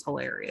Ryan was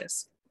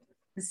hilarious.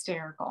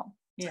 Hysterical.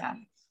 Yeah.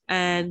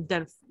 And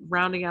then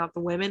rounding out the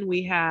women,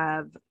 we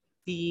have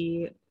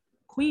the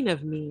Queen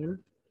of Mean,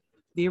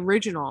 the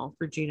original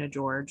Regina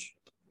George,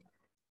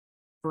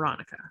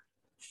 Veronica.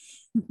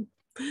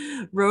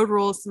 Road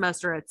Rules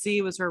Semester at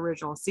Sea was her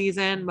original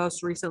season.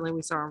 Most recently,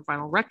 we saw her in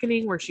Final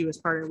Reckoning, where she was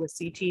partnered with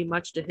CT,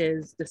 much to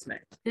his dismay.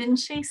 Didn't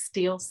she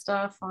steal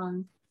stuff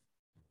on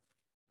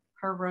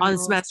her Road on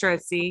Rules? Semester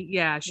at Sea?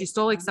 Yeah, she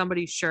stole like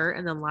somebody's shirt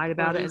and then lied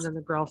about it, and then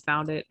the girl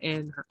found it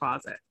in her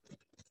closet.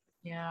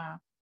 Yeah.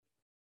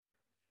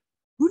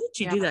 Who did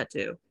she do that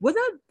to? Was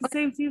that the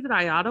same season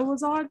Ayada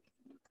was on?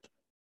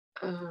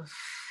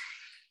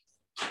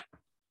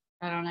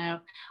 I don't know.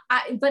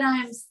 But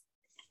I'm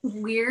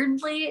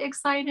weirdly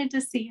excited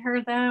to see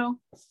her though.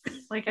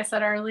 Like I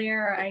said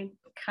earlier, I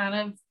kind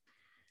of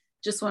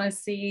just want to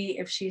see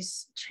if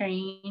she's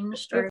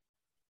changed or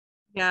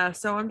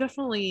so I'm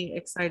definitely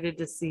excited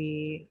to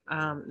see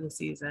the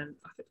season.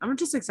 I'm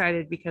just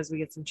excited because we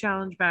get some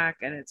challenge back,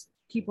 and it's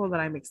people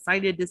that I'm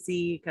excited to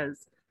see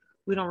because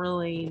we don't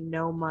really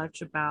know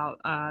much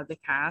about the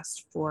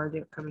cast for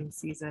the upcoming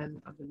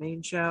season of the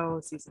main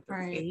show, season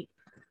 38.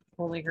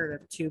 Only heard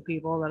of 2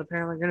 people that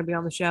apparently are going to be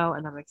on the show,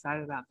 and I'm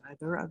excited about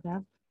neither of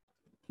them.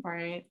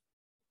 Right.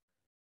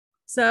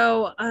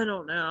 So I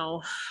don't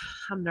know.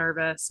 I'm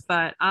nervous,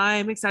 but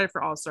I'm excited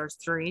for AllStars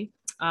 3.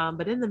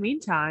 But in the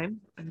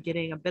meantime, I'm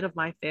getting a bit of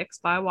my fix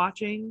by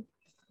watching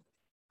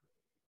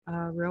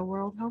Real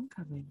World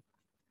Homecoming,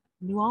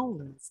 New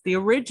Orleans, the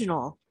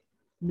original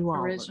New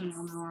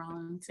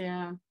Orleans,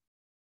 yeah.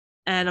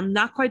 And I'm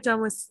not quite done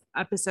with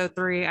episode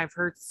 3. I've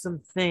heard some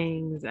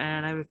things,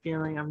 and I have a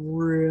feeling I'm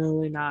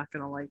really not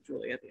gonna like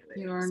Julie at the end of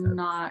the episode. You're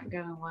not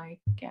gonna like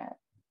it.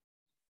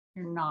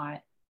 You're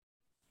not.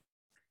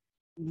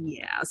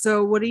 Yeah.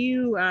 So, what do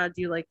you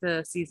like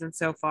the season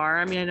so far?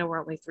 I mean, I know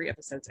we're only 3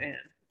 episodes in.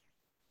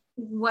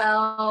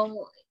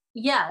 Well,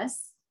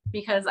 yes,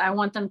 because I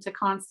want them to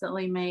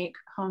constantly make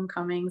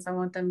homecomings. I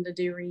want them to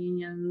do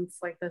reunions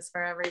like this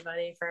for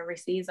everybody for every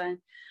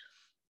season.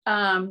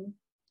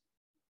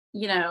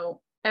 You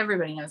know,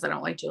 everybody knows I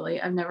don't like Julie.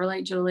 I've never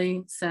liked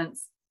Julie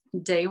since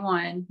day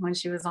one when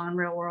she was on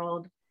Real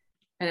World.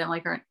 I didn't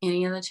like her in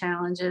any of the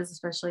challenges,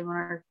 especially when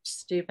her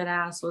stupid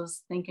ass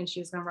was thinking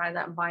she was going to ride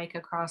that bike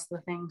across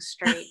the thing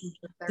straight and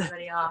piss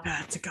everybody off.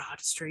 That's a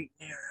god straight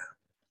and narrow.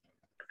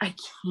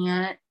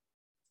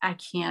 I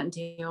can't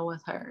deal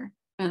with her.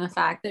 And the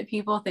fact that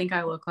people think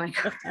I look like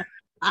her.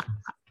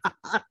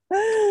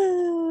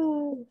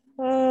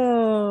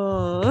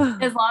 Oh.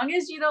 As long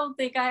as you don't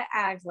think I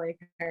act like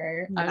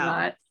her,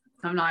 no.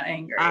 I'm not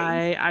angry.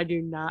 I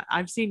do not.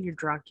 I've seen you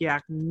drunk. You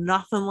act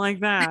nothing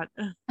like that.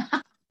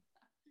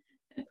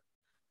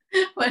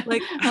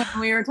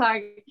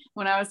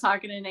 when I was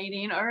talking to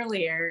Nadine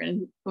earlier,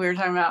 and we were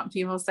talking about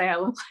people say I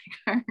look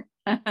like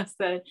her. I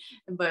said,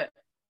 but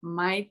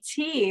my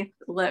teeth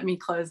let me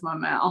close my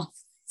mouth.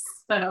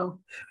 So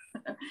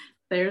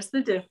there's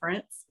the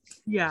difference.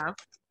 Yeah.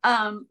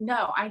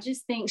 No, I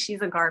just think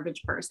she's a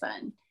garbage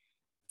person.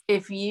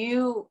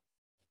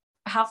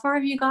 How far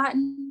have you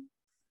gotten?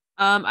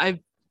 I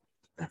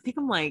think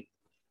I'm like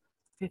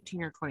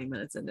 15 or 20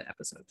 minutes into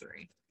episode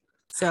 3.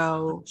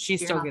 So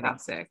she's still getting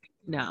sick.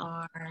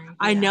 No. Yeah.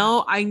 I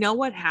know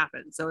what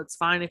happened. So it's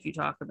fine if you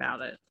talk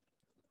about it.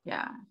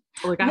 Yeah.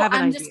 Like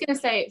I'm just gonna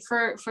say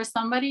for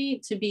somebody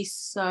to be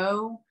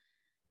so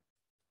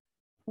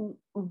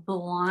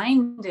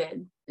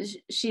blinded,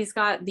 she's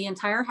got the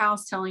entire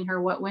house telling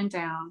her what went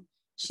down.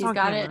 She's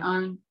got it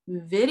on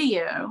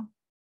video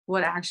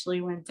what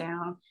actually went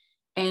down,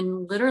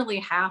 and literally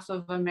half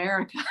of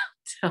America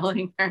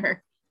telling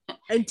her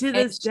And to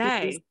this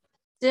day,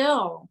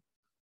 still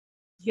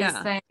is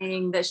yeah,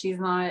 saying that she's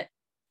not.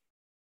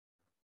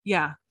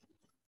 Yeah.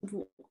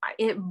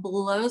 It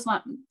blows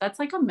that's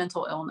like a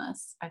mental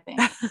illness, I think.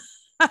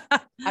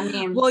 I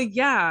mean, well,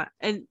 yeah,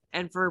 and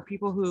for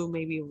people who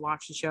maybe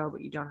watch the show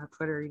but you don't have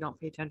Twitter, you don't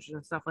pay attention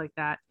to stuff like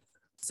that.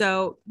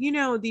 So,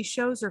 these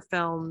shows are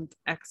filmed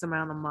X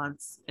amount of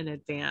months in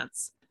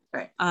advance.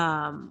 right.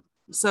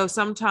 So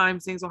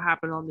sometimes things will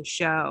happen on the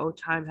show,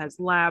 time has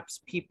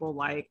lapsed, people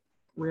like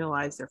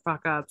realize their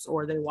fuck ups,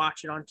 or they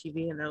watch it on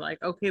TV and they're like,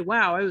 okay,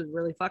 wow, I was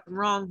really fucking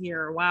wrong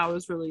here, or wow, I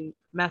was really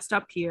messed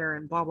up here,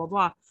 and blah blah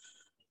blah.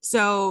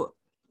 So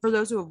for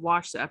those who have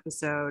watched the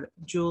episode,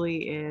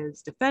 Julie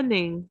is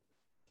defending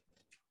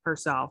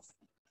herself.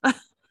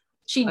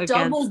 She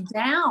doubled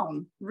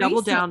down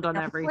on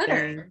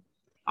everything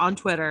on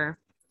Twitter.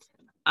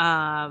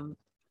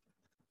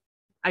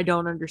 I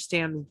don't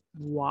understand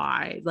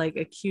why, like,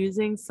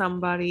 accusing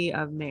somebody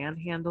of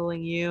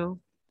manhandling you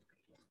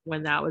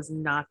when that was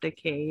not the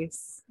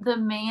case. The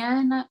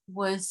man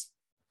was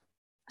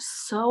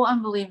so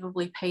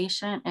unbelievably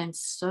patient and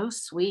so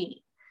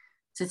sweet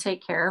to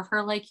take care of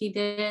her like he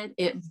did.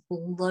 It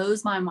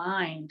blows my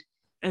mind.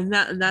 And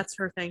that's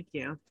her thank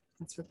you.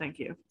 That's her thank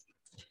you.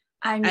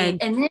 I mean,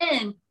 and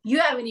then you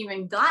haven't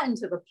even gotten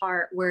to the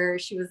part where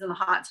she was in the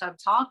hot tub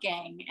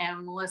talking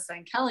and Melissa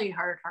and Kelly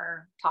heard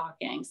her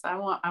talking. So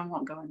I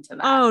won't go into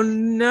that. Oh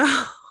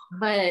no.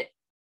 But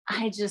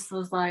I just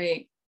was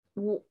like,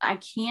 I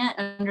can't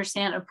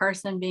understand a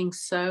person being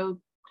so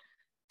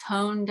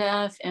tone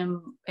deaf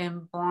and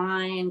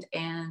blind,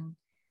 and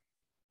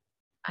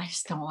I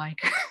just don't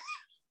like her.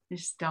 I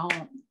just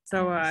don't.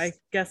 So I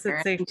guess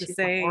it's safe to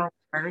say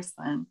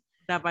person.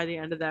 That by the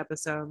end of the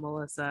episode,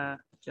 Melissa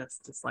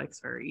just dislikes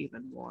her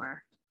even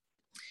more.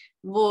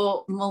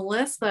 Well,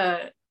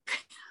 Melissa,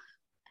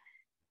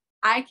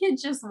 I could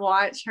just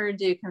watch her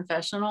do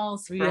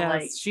confessionals for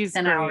like she's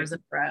 10 great. hours in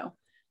a row.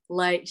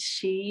 Like,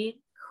 she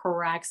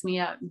cracks me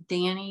up.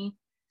 Danny,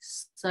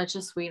 such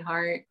a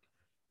sweetheart.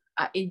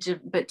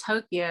 But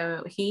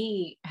Tokyo,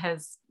 he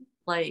has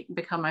like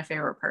become my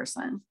favorite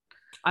person.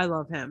 I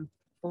love him.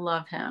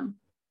 Love him.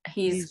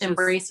 He's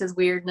embraced his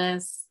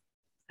weirdness.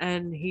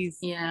 And he's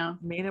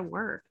made it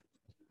work.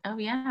 Oh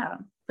yeah.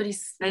 But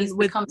he's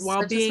become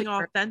while being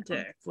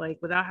authentic, like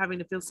without having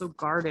to feel so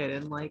guarded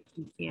and like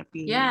he can't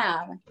be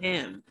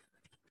him.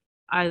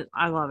 I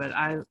love it.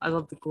 I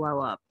love the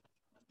glow up.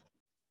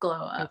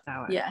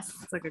 Yes.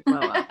 It's like a glow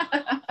up.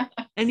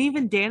 And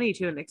even Danny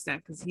to an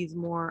extent, because he's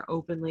more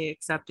openly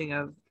accepting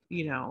of,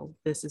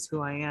 this is who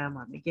I am.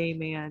 I'm a gay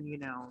man,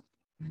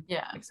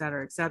 et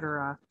cetera, et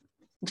cetera.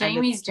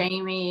 Jamie's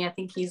Jamie. I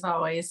think he's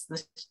always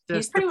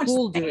he's pretty much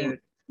cool dude.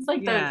 He's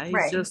like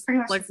he's just pretty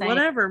much like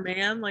whatever,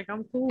 man. Like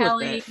I'm cool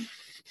Kelly, with it.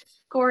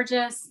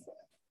 Gorgeous.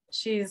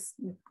 She's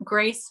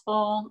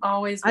graceful.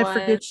 Always. I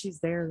forget she's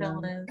there.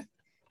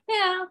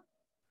 Yeah.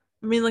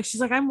 I mean, like she's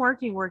like, I'm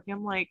working.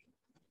 I'm like,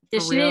 she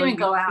didn't even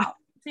go out,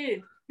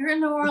 dude. You're in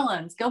New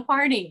Orleans. Go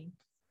party.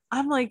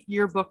 I'm like,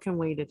 your book can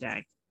wait a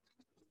day.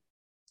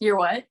 Your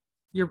what?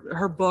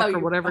 Her book or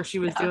whatever she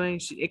was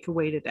doing. It could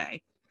wait a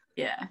day.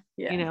 Yeah.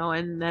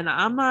 And then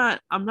I'm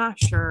not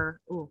sure.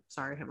 Oh,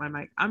 sorry, I hit my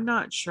mic. I'm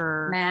not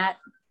sure. Matt.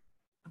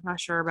 I'm not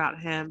sure about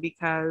him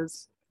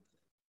because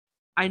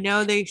I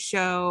know they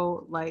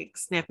show like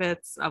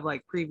snippets of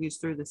like previews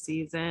through the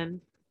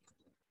season.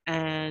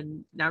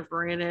 And now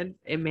granted,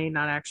 it may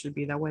not actually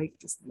be that way.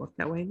 Just look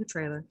that way in the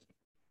trailer.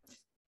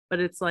 But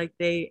it's like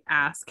they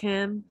ask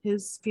him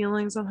his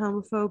feelings on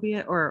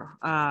homophobia or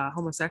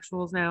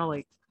homosexuals now,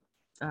 like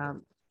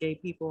gay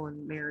people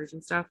and marriage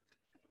and stuff.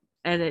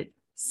 And it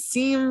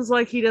seems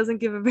like he doesn't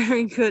give a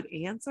very good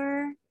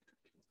answer.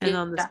 And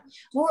on this,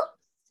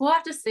 we'll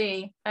have to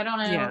see. I don't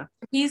know. Yeah.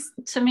 He's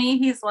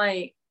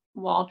like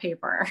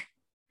wallpaper.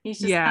 He's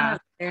just kind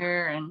of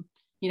there, and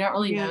you don't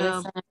really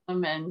notice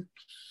him. And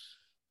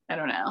I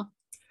don't know.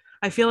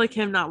 I feel like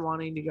him not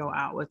wanting to go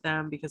out with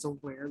them because of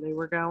where they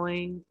were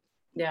going.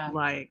 Yeah.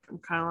 Like I'm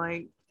kind of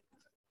like,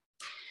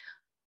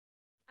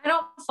 I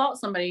don't fault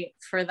somebody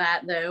for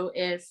that though.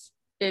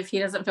 If he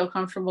doesn't feel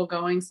comfortable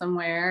going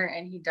somewhere,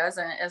 and he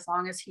doesn't, as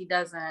long as he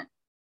doesn't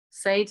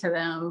say to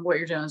them, what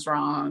you're doing is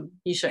wrong,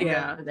 you shouldn't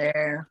go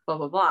there, blah,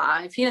 blah,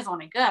 blah. If he doesn't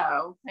want to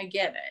go, I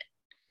get it.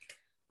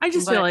 I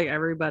just feel like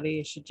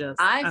everybody should just,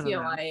 I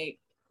feel like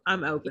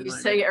I'm open. You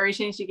just take every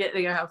chance you get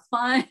to go have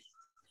fun,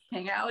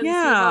 hang out with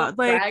people.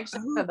 Like,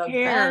 who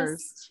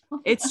cares?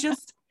 It's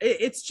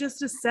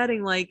just a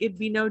setting. Like, it'd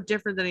be no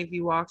different than if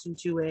you walked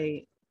into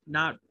a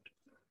not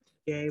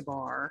gay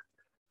bar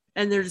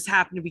and there just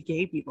happen to be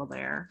gay people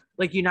there.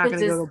 Like, you're not going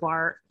to go to a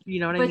bar. You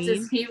know what I mean? But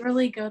does he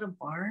really go to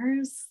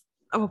bars?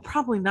 Oh,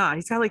 probably not.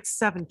 He's got like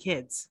 7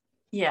 kids.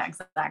 Yeah,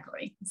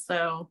 exactly.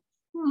 So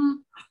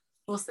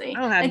we'll see. I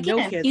don't have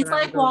no kids. He's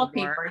like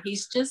wallpaper.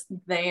 He's just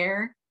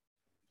there.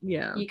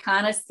 Yeah. You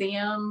kind of see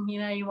him,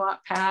 you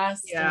walk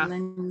past. Yeah. And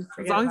then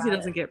as long as he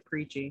doesn't get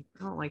preachy.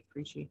 I don't like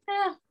preachy.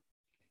 Yeah.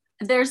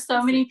 There's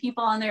so many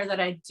people on there that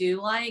I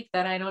do like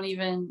that I don't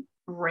even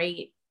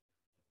rate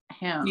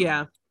him.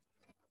 Yeah.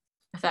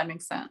 If that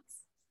makes sense.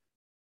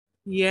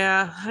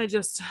 Yeah,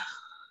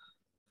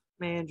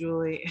 man,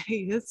 Julie,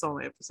 it's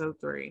only episode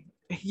 3.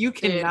 You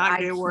Dude, cannot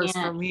I get worse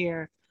can't. from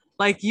here.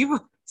 Like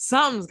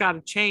something's got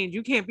to change.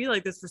 You can't be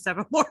like this for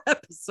 7 more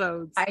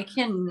episodes. I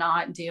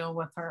cannot deal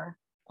with her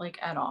like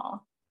at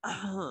all.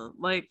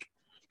 Like,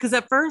 because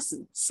at first,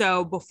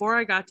 so before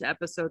I got to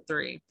episode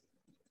 3,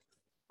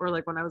 or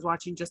like when I was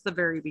watching just the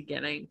very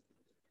beginning,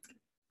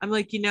 I'm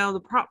like,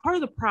 the part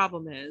of the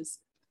problem is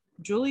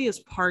Julie is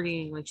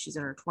partying like she's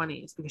in her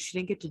 20s because she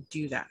didn't get to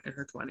do that in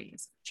her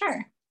 20s.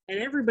 Sure. And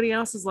everybody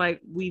else is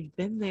like, we've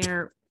been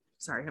there.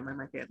 Sorry, I have my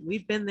mic in.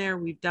 We've been there.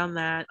 We've done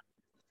that.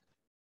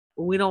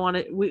 We don't want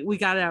to, we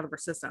got it out of our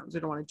systems. We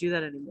don't want to do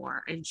that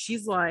anymore. And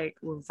she's like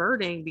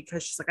reverting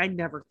because she's like, I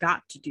never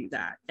got to do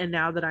that. And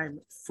now that I'm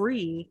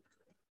free,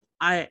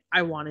 I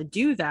want to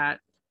do that.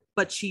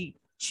 But she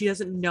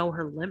doesn't know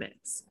her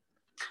limits.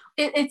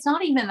 It's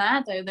not even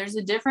that though. There's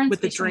a difference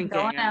with the between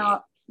drinking going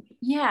out.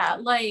 Yeah,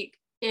 like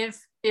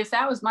if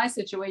that was my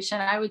situation,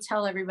 I would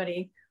tell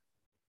everybody,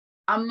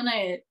 I'm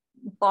gonna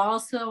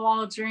balls to the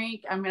wall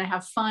drink. I'm gonna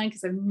have fun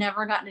because I've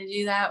never gotten to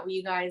do that. Will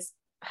you guys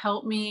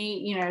help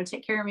me?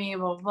 Take care of me.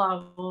 Blah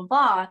blah blah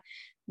blah.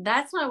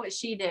 That's not what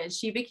she did.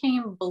 She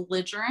became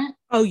belligerent.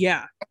 Oh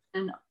yeah,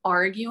 and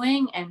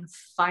arguing and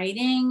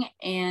fighting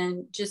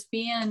and just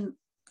being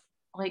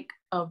like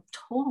a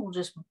total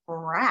just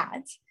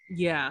brat.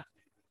 Yeah.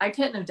 I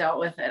couldn't have dealt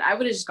with it. I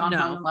would have just gone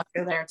home and left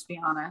her there, to be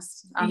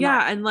honest.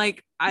 And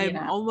like I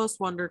almost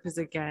wonder because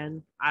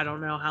again, I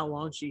don't know how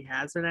long she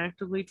has been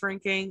actively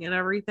drinking and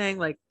everything.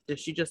 Like, does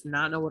she just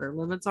not know what her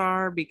limits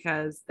are?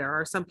 Because there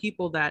are some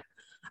people that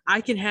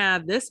I can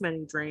have this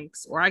many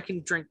drinks or I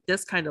can drink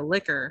this kind of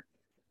liquor.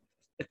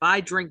 If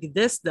I drink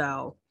this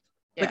though,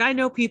 like I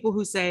know people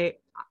who say,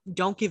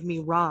 don't give me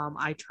rum,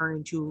 I turn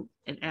into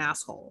an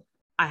asshole.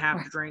 I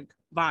have to drink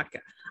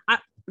vodka.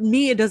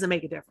 It doesn't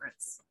make a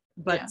difference.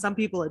 But some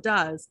people it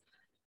does.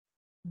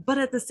 But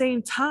at the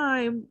same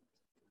time,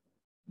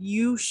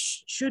 you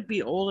should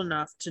be old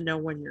enough to know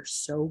when you're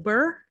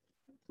sober,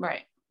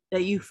 right?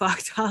 That you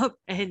fucked up,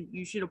 and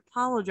you should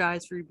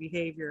apologize for your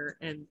behavior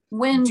and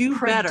when do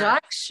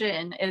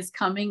production better. Is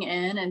coming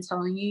in and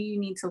telling you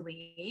need to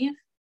leave.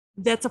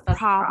 That's a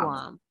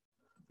problem.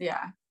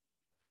 Yeah,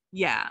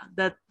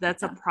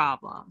 that's a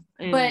problem.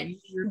 And but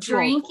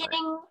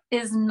drinking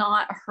is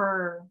not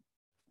her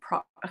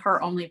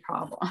only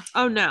problem.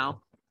 Oh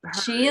no.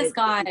 She has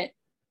got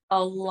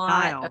a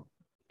lot of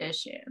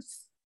issues.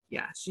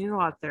 Yeah, she needs a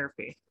lot of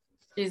therapy.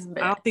 I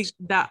don't think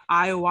that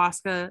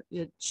ayahuasca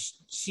that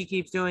she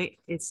keeps doing,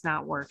 it's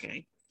not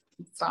working.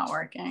 It's not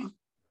working.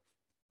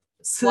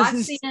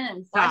 Watch the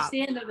end. Watch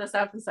the end of this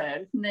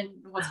episode, and then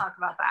we'll talk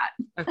about that.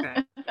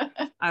 Okay,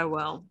 I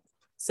will.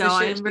 So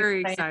I am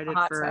very excited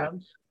for.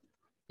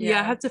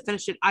 Yeah, I have to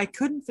finish it. I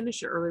couldn't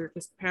finish it earlier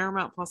because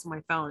Paramount Plus on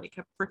my phone, it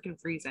kept freaking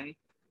freezing,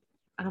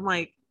 and I'm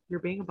like, "You're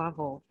being a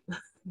butthole."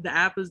 The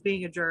app was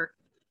being a jerk.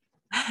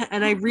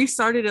 And I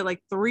restarted it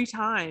like 3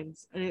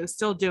 times and it was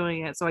still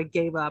doing it. So I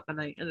gave up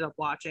and I ended up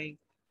watching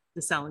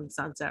the Selling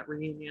Sunset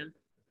reunion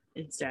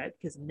instead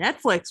because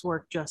Netflix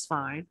worked just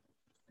fine.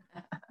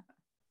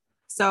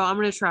 So I'm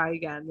going to try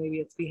again. Maybe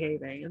it's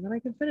behaving and then I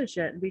can finish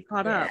it and be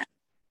caught up.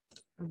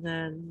 And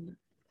then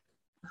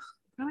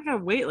I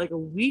gotta wait like a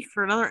week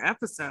for another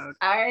episode.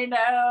 I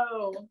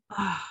know.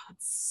 It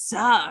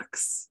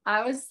sucks.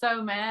 I was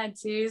so mad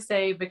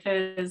Tuesday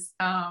because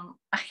I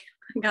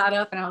got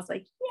up and I was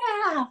like,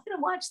 yeah, I'm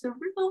gonna watch The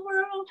Real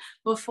World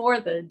before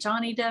the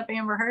Johnny Depp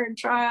Amber Heard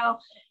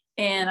trial.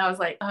 And I was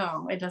like,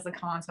 oh, it doesn't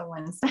come on until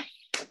Wednesday.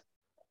 I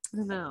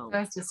know.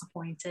 I was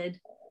disappointed.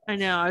 I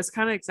know. I was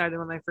kind of excited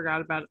when I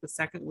forgot about it the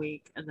second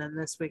week. And then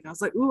this week I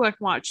was like, ooh, I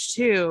can watch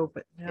 2,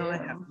 but no, I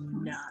have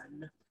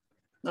none.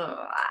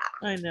 Ugh.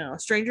 I know.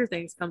 Stranger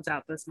Things comes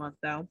out this month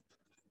though.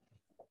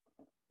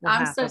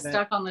 I'm so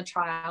stuck on the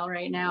trial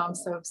right now. I'm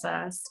so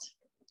obsessed.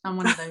 I'm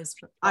one of those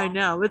people. I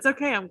know. It's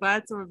okay. I'm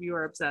glad some of you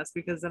are obsessed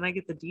because then I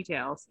get the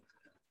details.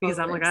 Because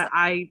I'm like,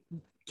 I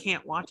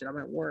can't watch it. I'm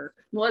at work.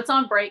 Well, it's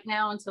on break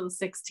now until the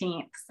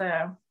 16th.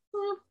 So.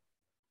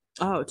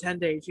 Oh, 10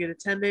 days. You get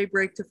a 10-day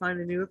break to find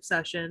a new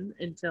obsession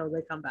until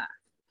they come back.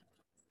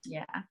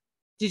 Yeah.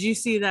 Did you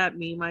see that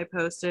meme I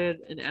posted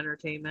in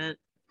entertainment?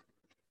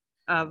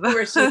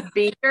 Where she's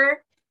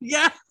Beaker?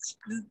 Yeah,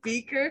 she's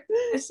Beaker.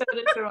 I showed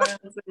it to my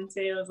husband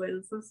too. I was like,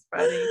 this is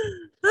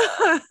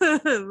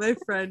funny. My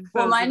friend.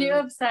 Well, my new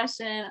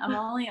obsession, I'm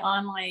only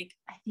on I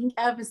think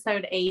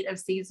episode 8 of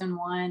season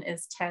 1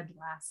 is Ted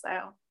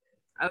Lasso.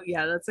 Oh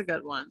yeah, that's a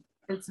good one.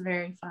 It's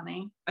very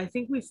funny. I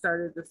think we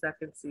started the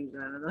 2nd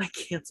season and then I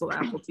canceled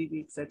Apple TV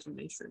because I had too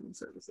many streaming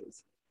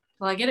services.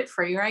 Well, I get it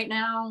free right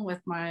now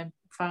with my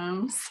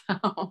phone.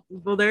 So.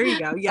 Well, there you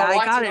go. Yeah,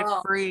 I got it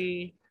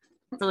free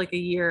for like a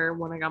year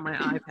when I got my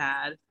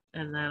iPad.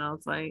 And then I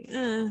was like,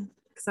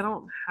 because I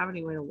don't have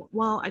any way to.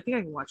 Well, I think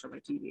I can watch on my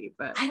TV,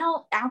 but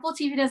Apple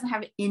TV doesn't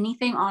have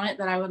anything on it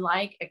that I would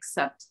like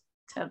except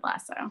Ted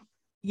Lasso.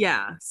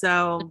 Yeah,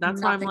 so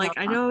that's why I'm like,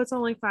 I know it's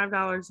only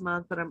 $5 a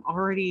month, but I'm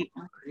already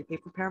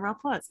paid for Paramount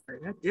Plus. I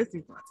already got Disney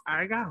Plus. I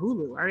already got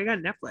Hulu. I already got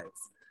Netflix.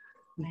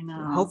 I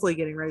know. Hopefully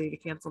getting ready to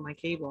cancel my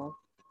cable.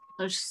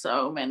 There's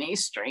so many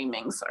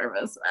streaming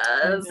services.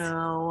 I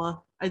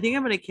know. I think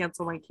I'm going to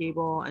cancel my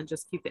cable and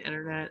just keep the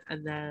internet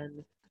and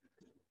then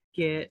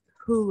get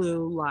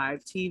Hulu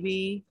live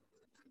TV.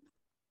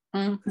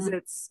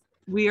 Because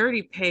we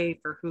already pay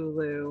for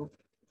Hulu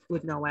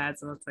with no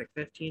ads, and it's like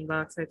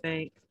 $15, I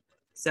think.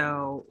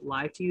 So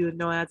live TV with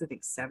no ads, I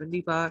think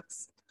 $70,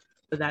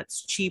 but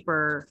that's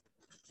cheaper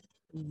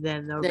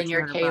than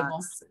your cable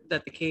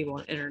that the cable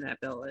and internet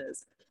bill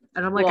is.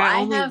 And I'm like,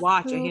 I only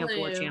watch Hulu. A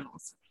handful of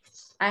channels.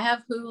 I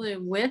have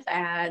Hulu with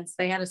ads.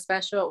 They had a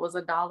special. It was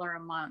 $1 a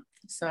month,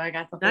 so I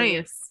got the Hulu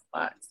nice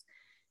box.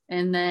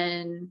 And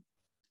then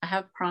I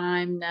have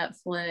Prime,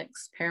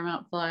 Netflix,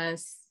 Paramount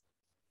Plus,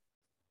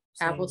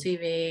 Apple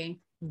TV.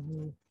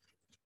 Mm-hmm.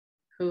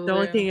 Hulu. The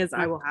only thing is,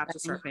 I will have to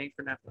start paying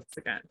for Netflix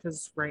again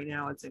because right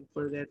now it's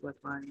included with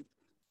my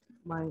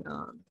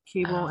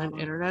cable and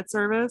internet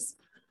service.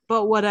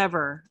 But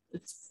whatever,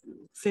 it's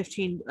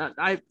 $15.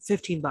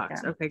 $15.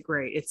 Yeah. Okay,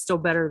 great. It's still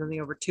better than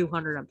the over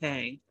 $200 I'm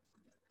paying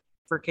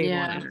for cable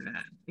and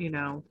internet. You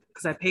know,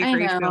 because I pay for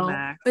HBO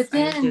Max. But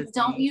then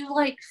don't you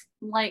like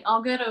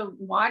I'll go to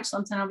watch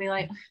something. I'll be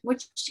like,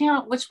 which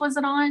channel? Which was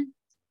it on?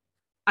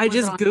 I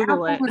just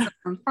Google it. Was it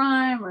on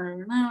Prime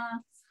or no?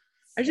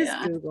 I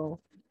just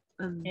Google.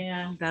 And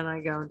then I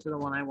go into the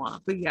one I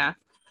want. But yeah.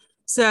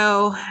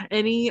 So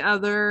any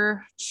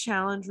other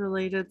challenge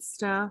related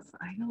stuff?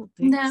 I don't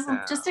think so.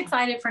 No, just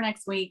excited for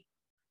next week.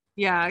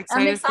 Yeah,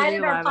 I'm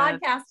excited our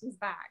podcast is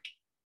back.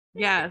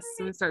 Yes,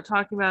 so we start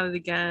talking about it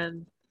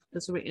again.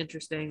 This will be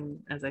interesting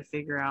as I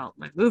figure out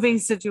my moving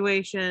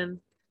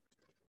situation.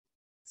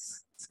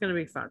 It's gonna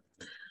be fun.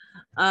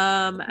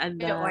 And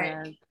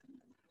then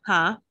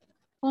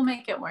we'll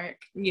make it work.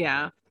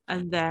 Yeah.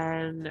 And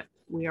then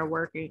we are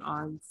working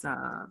on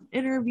some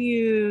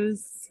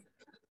interviews.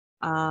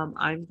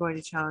 I'm going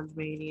to Challenge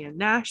Mania in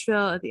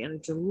Nashville at the end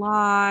of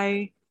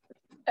July.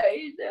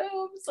 I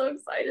know. I'm so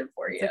excited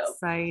for you. It's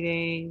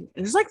exciting.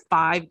 There's like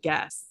 5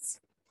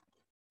 guests.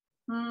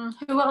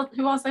 Who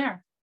else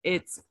there?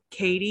 It's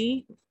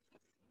Katie,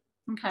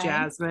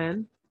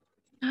 Jasmine,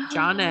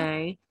 John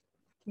A.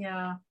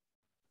 Yeah.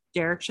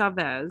 Derek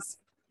Chavez,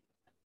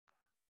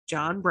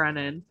 John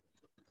Brennan.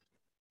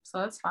 So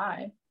that's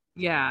 5.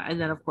 Yeah, and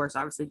then of course,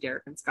 obviously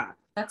Derek and Scott.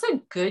 That's a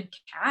good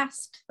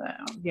cast,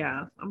 though.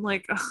 Yeah,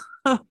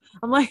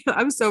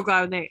 I'm so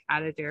glad when they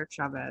added Derek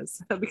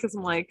Chavez because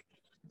I'm like,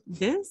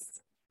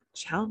 this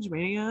Challenge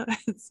Mania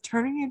is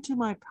turning into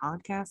my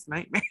podcast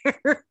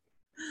nightmare.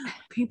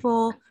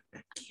 People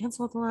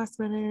cancel at the last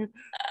minute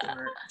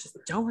or just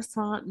don't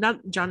respond. Not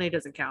John A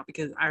doesn't count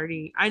because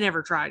I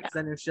never tried because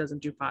I know she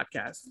doesn't do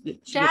podcasts.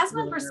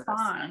 Jasmine really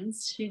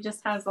responds. She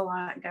just has a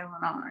lot going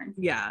on.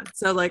 Yeah,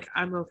 so like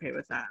I'm okay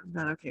with that. I'm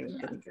not okay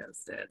with getting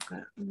ghosted.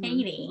 But,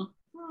 Katie.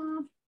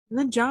 And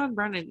then John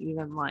Brennan,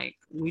 even like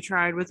we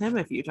tried with him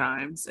a few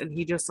times and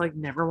he just like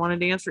never wanted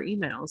to answer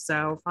emails.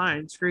 So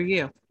fine, screw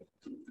you.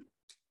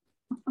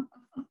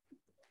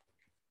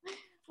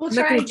 We'll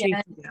try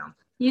again.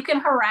 You can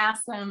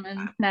harass him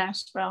in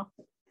Nashville.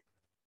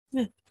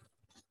 Yeah.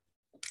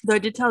 Though I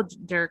did tell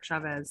Derek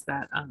Chavez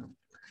that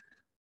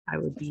I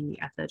would be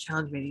at the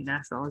Challenge Meeting in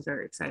Nashville. I was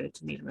very excited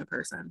to meet him in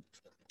person.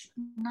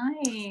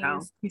 Nice.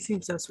 So he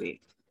seems so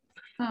sweet.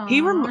 Aww.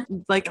 He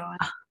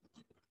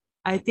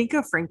I think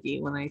of Frankie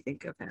when I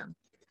think of him.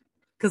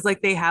 Because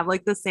like they have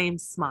like the same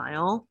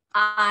smile.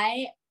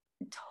 I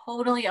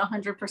totally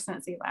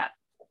 100% see that.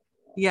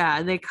 Yeah,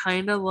 and they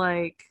kind of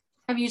like.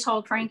 Have you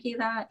told Frankie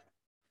that?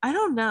 I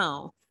don't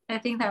know. I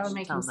think that would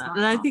make him smile.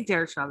 And I think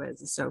Derek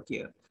Chavez is so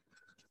cute.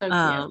 So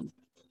cute.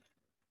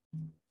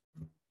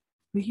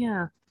 But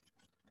yeah,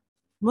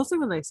 mostly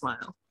when they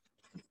smile.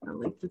 I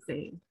like the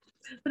same.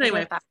 But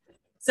anyway,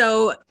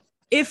 so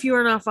if you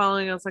are not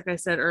following us, like I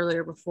said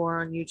earlier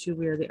before on YouTube,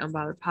 we are the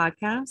Unbothered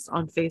Podcast.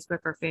 On Facebook,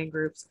 our fan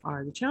groups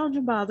are the Challenge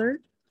Unbothered,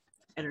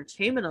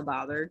 Entertainment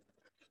Unbothered,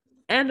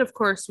 and of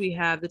course, we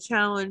have the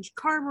Challenge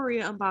Car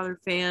Maria Unbothered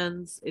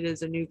Fans. It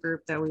is a new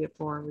group that we have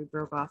formed. We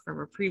broke off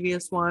from a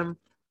previous one.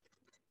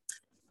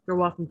 You're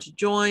welcome to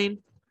join.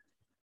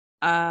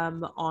 On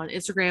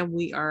Instagram,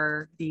 we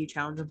are the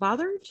Challenge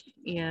Unbothered,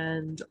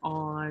 and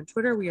on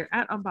Twitter, we are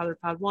at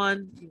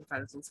UnbotheredPod1. You can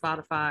find us on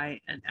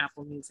Spotify and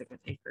Apple Music and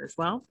Anchor as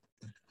well.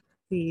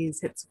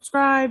 Please hit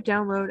subscribe,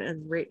 download,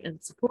 and rate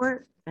and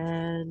support.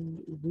 And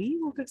we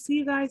will see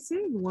you guys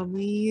soon when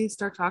we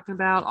start talking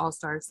about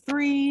AllStars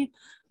 3.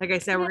 Like I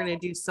said, we're going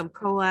to do some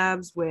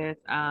collabs with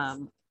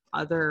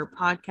other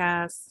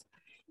podcasts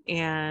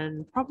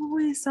and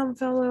probably some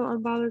fellow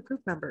Unbothered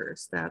group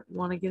members that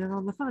want to get in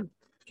on the fun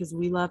because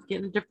we love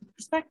getting a different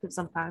perspective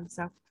sometimes.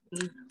 So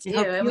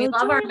and we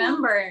love our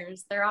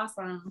members. They're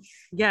awesome.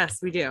 Yes,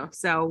 we do.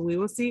 So we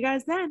will see you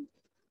guys then.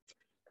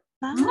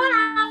 Bye.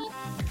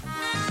 Bye.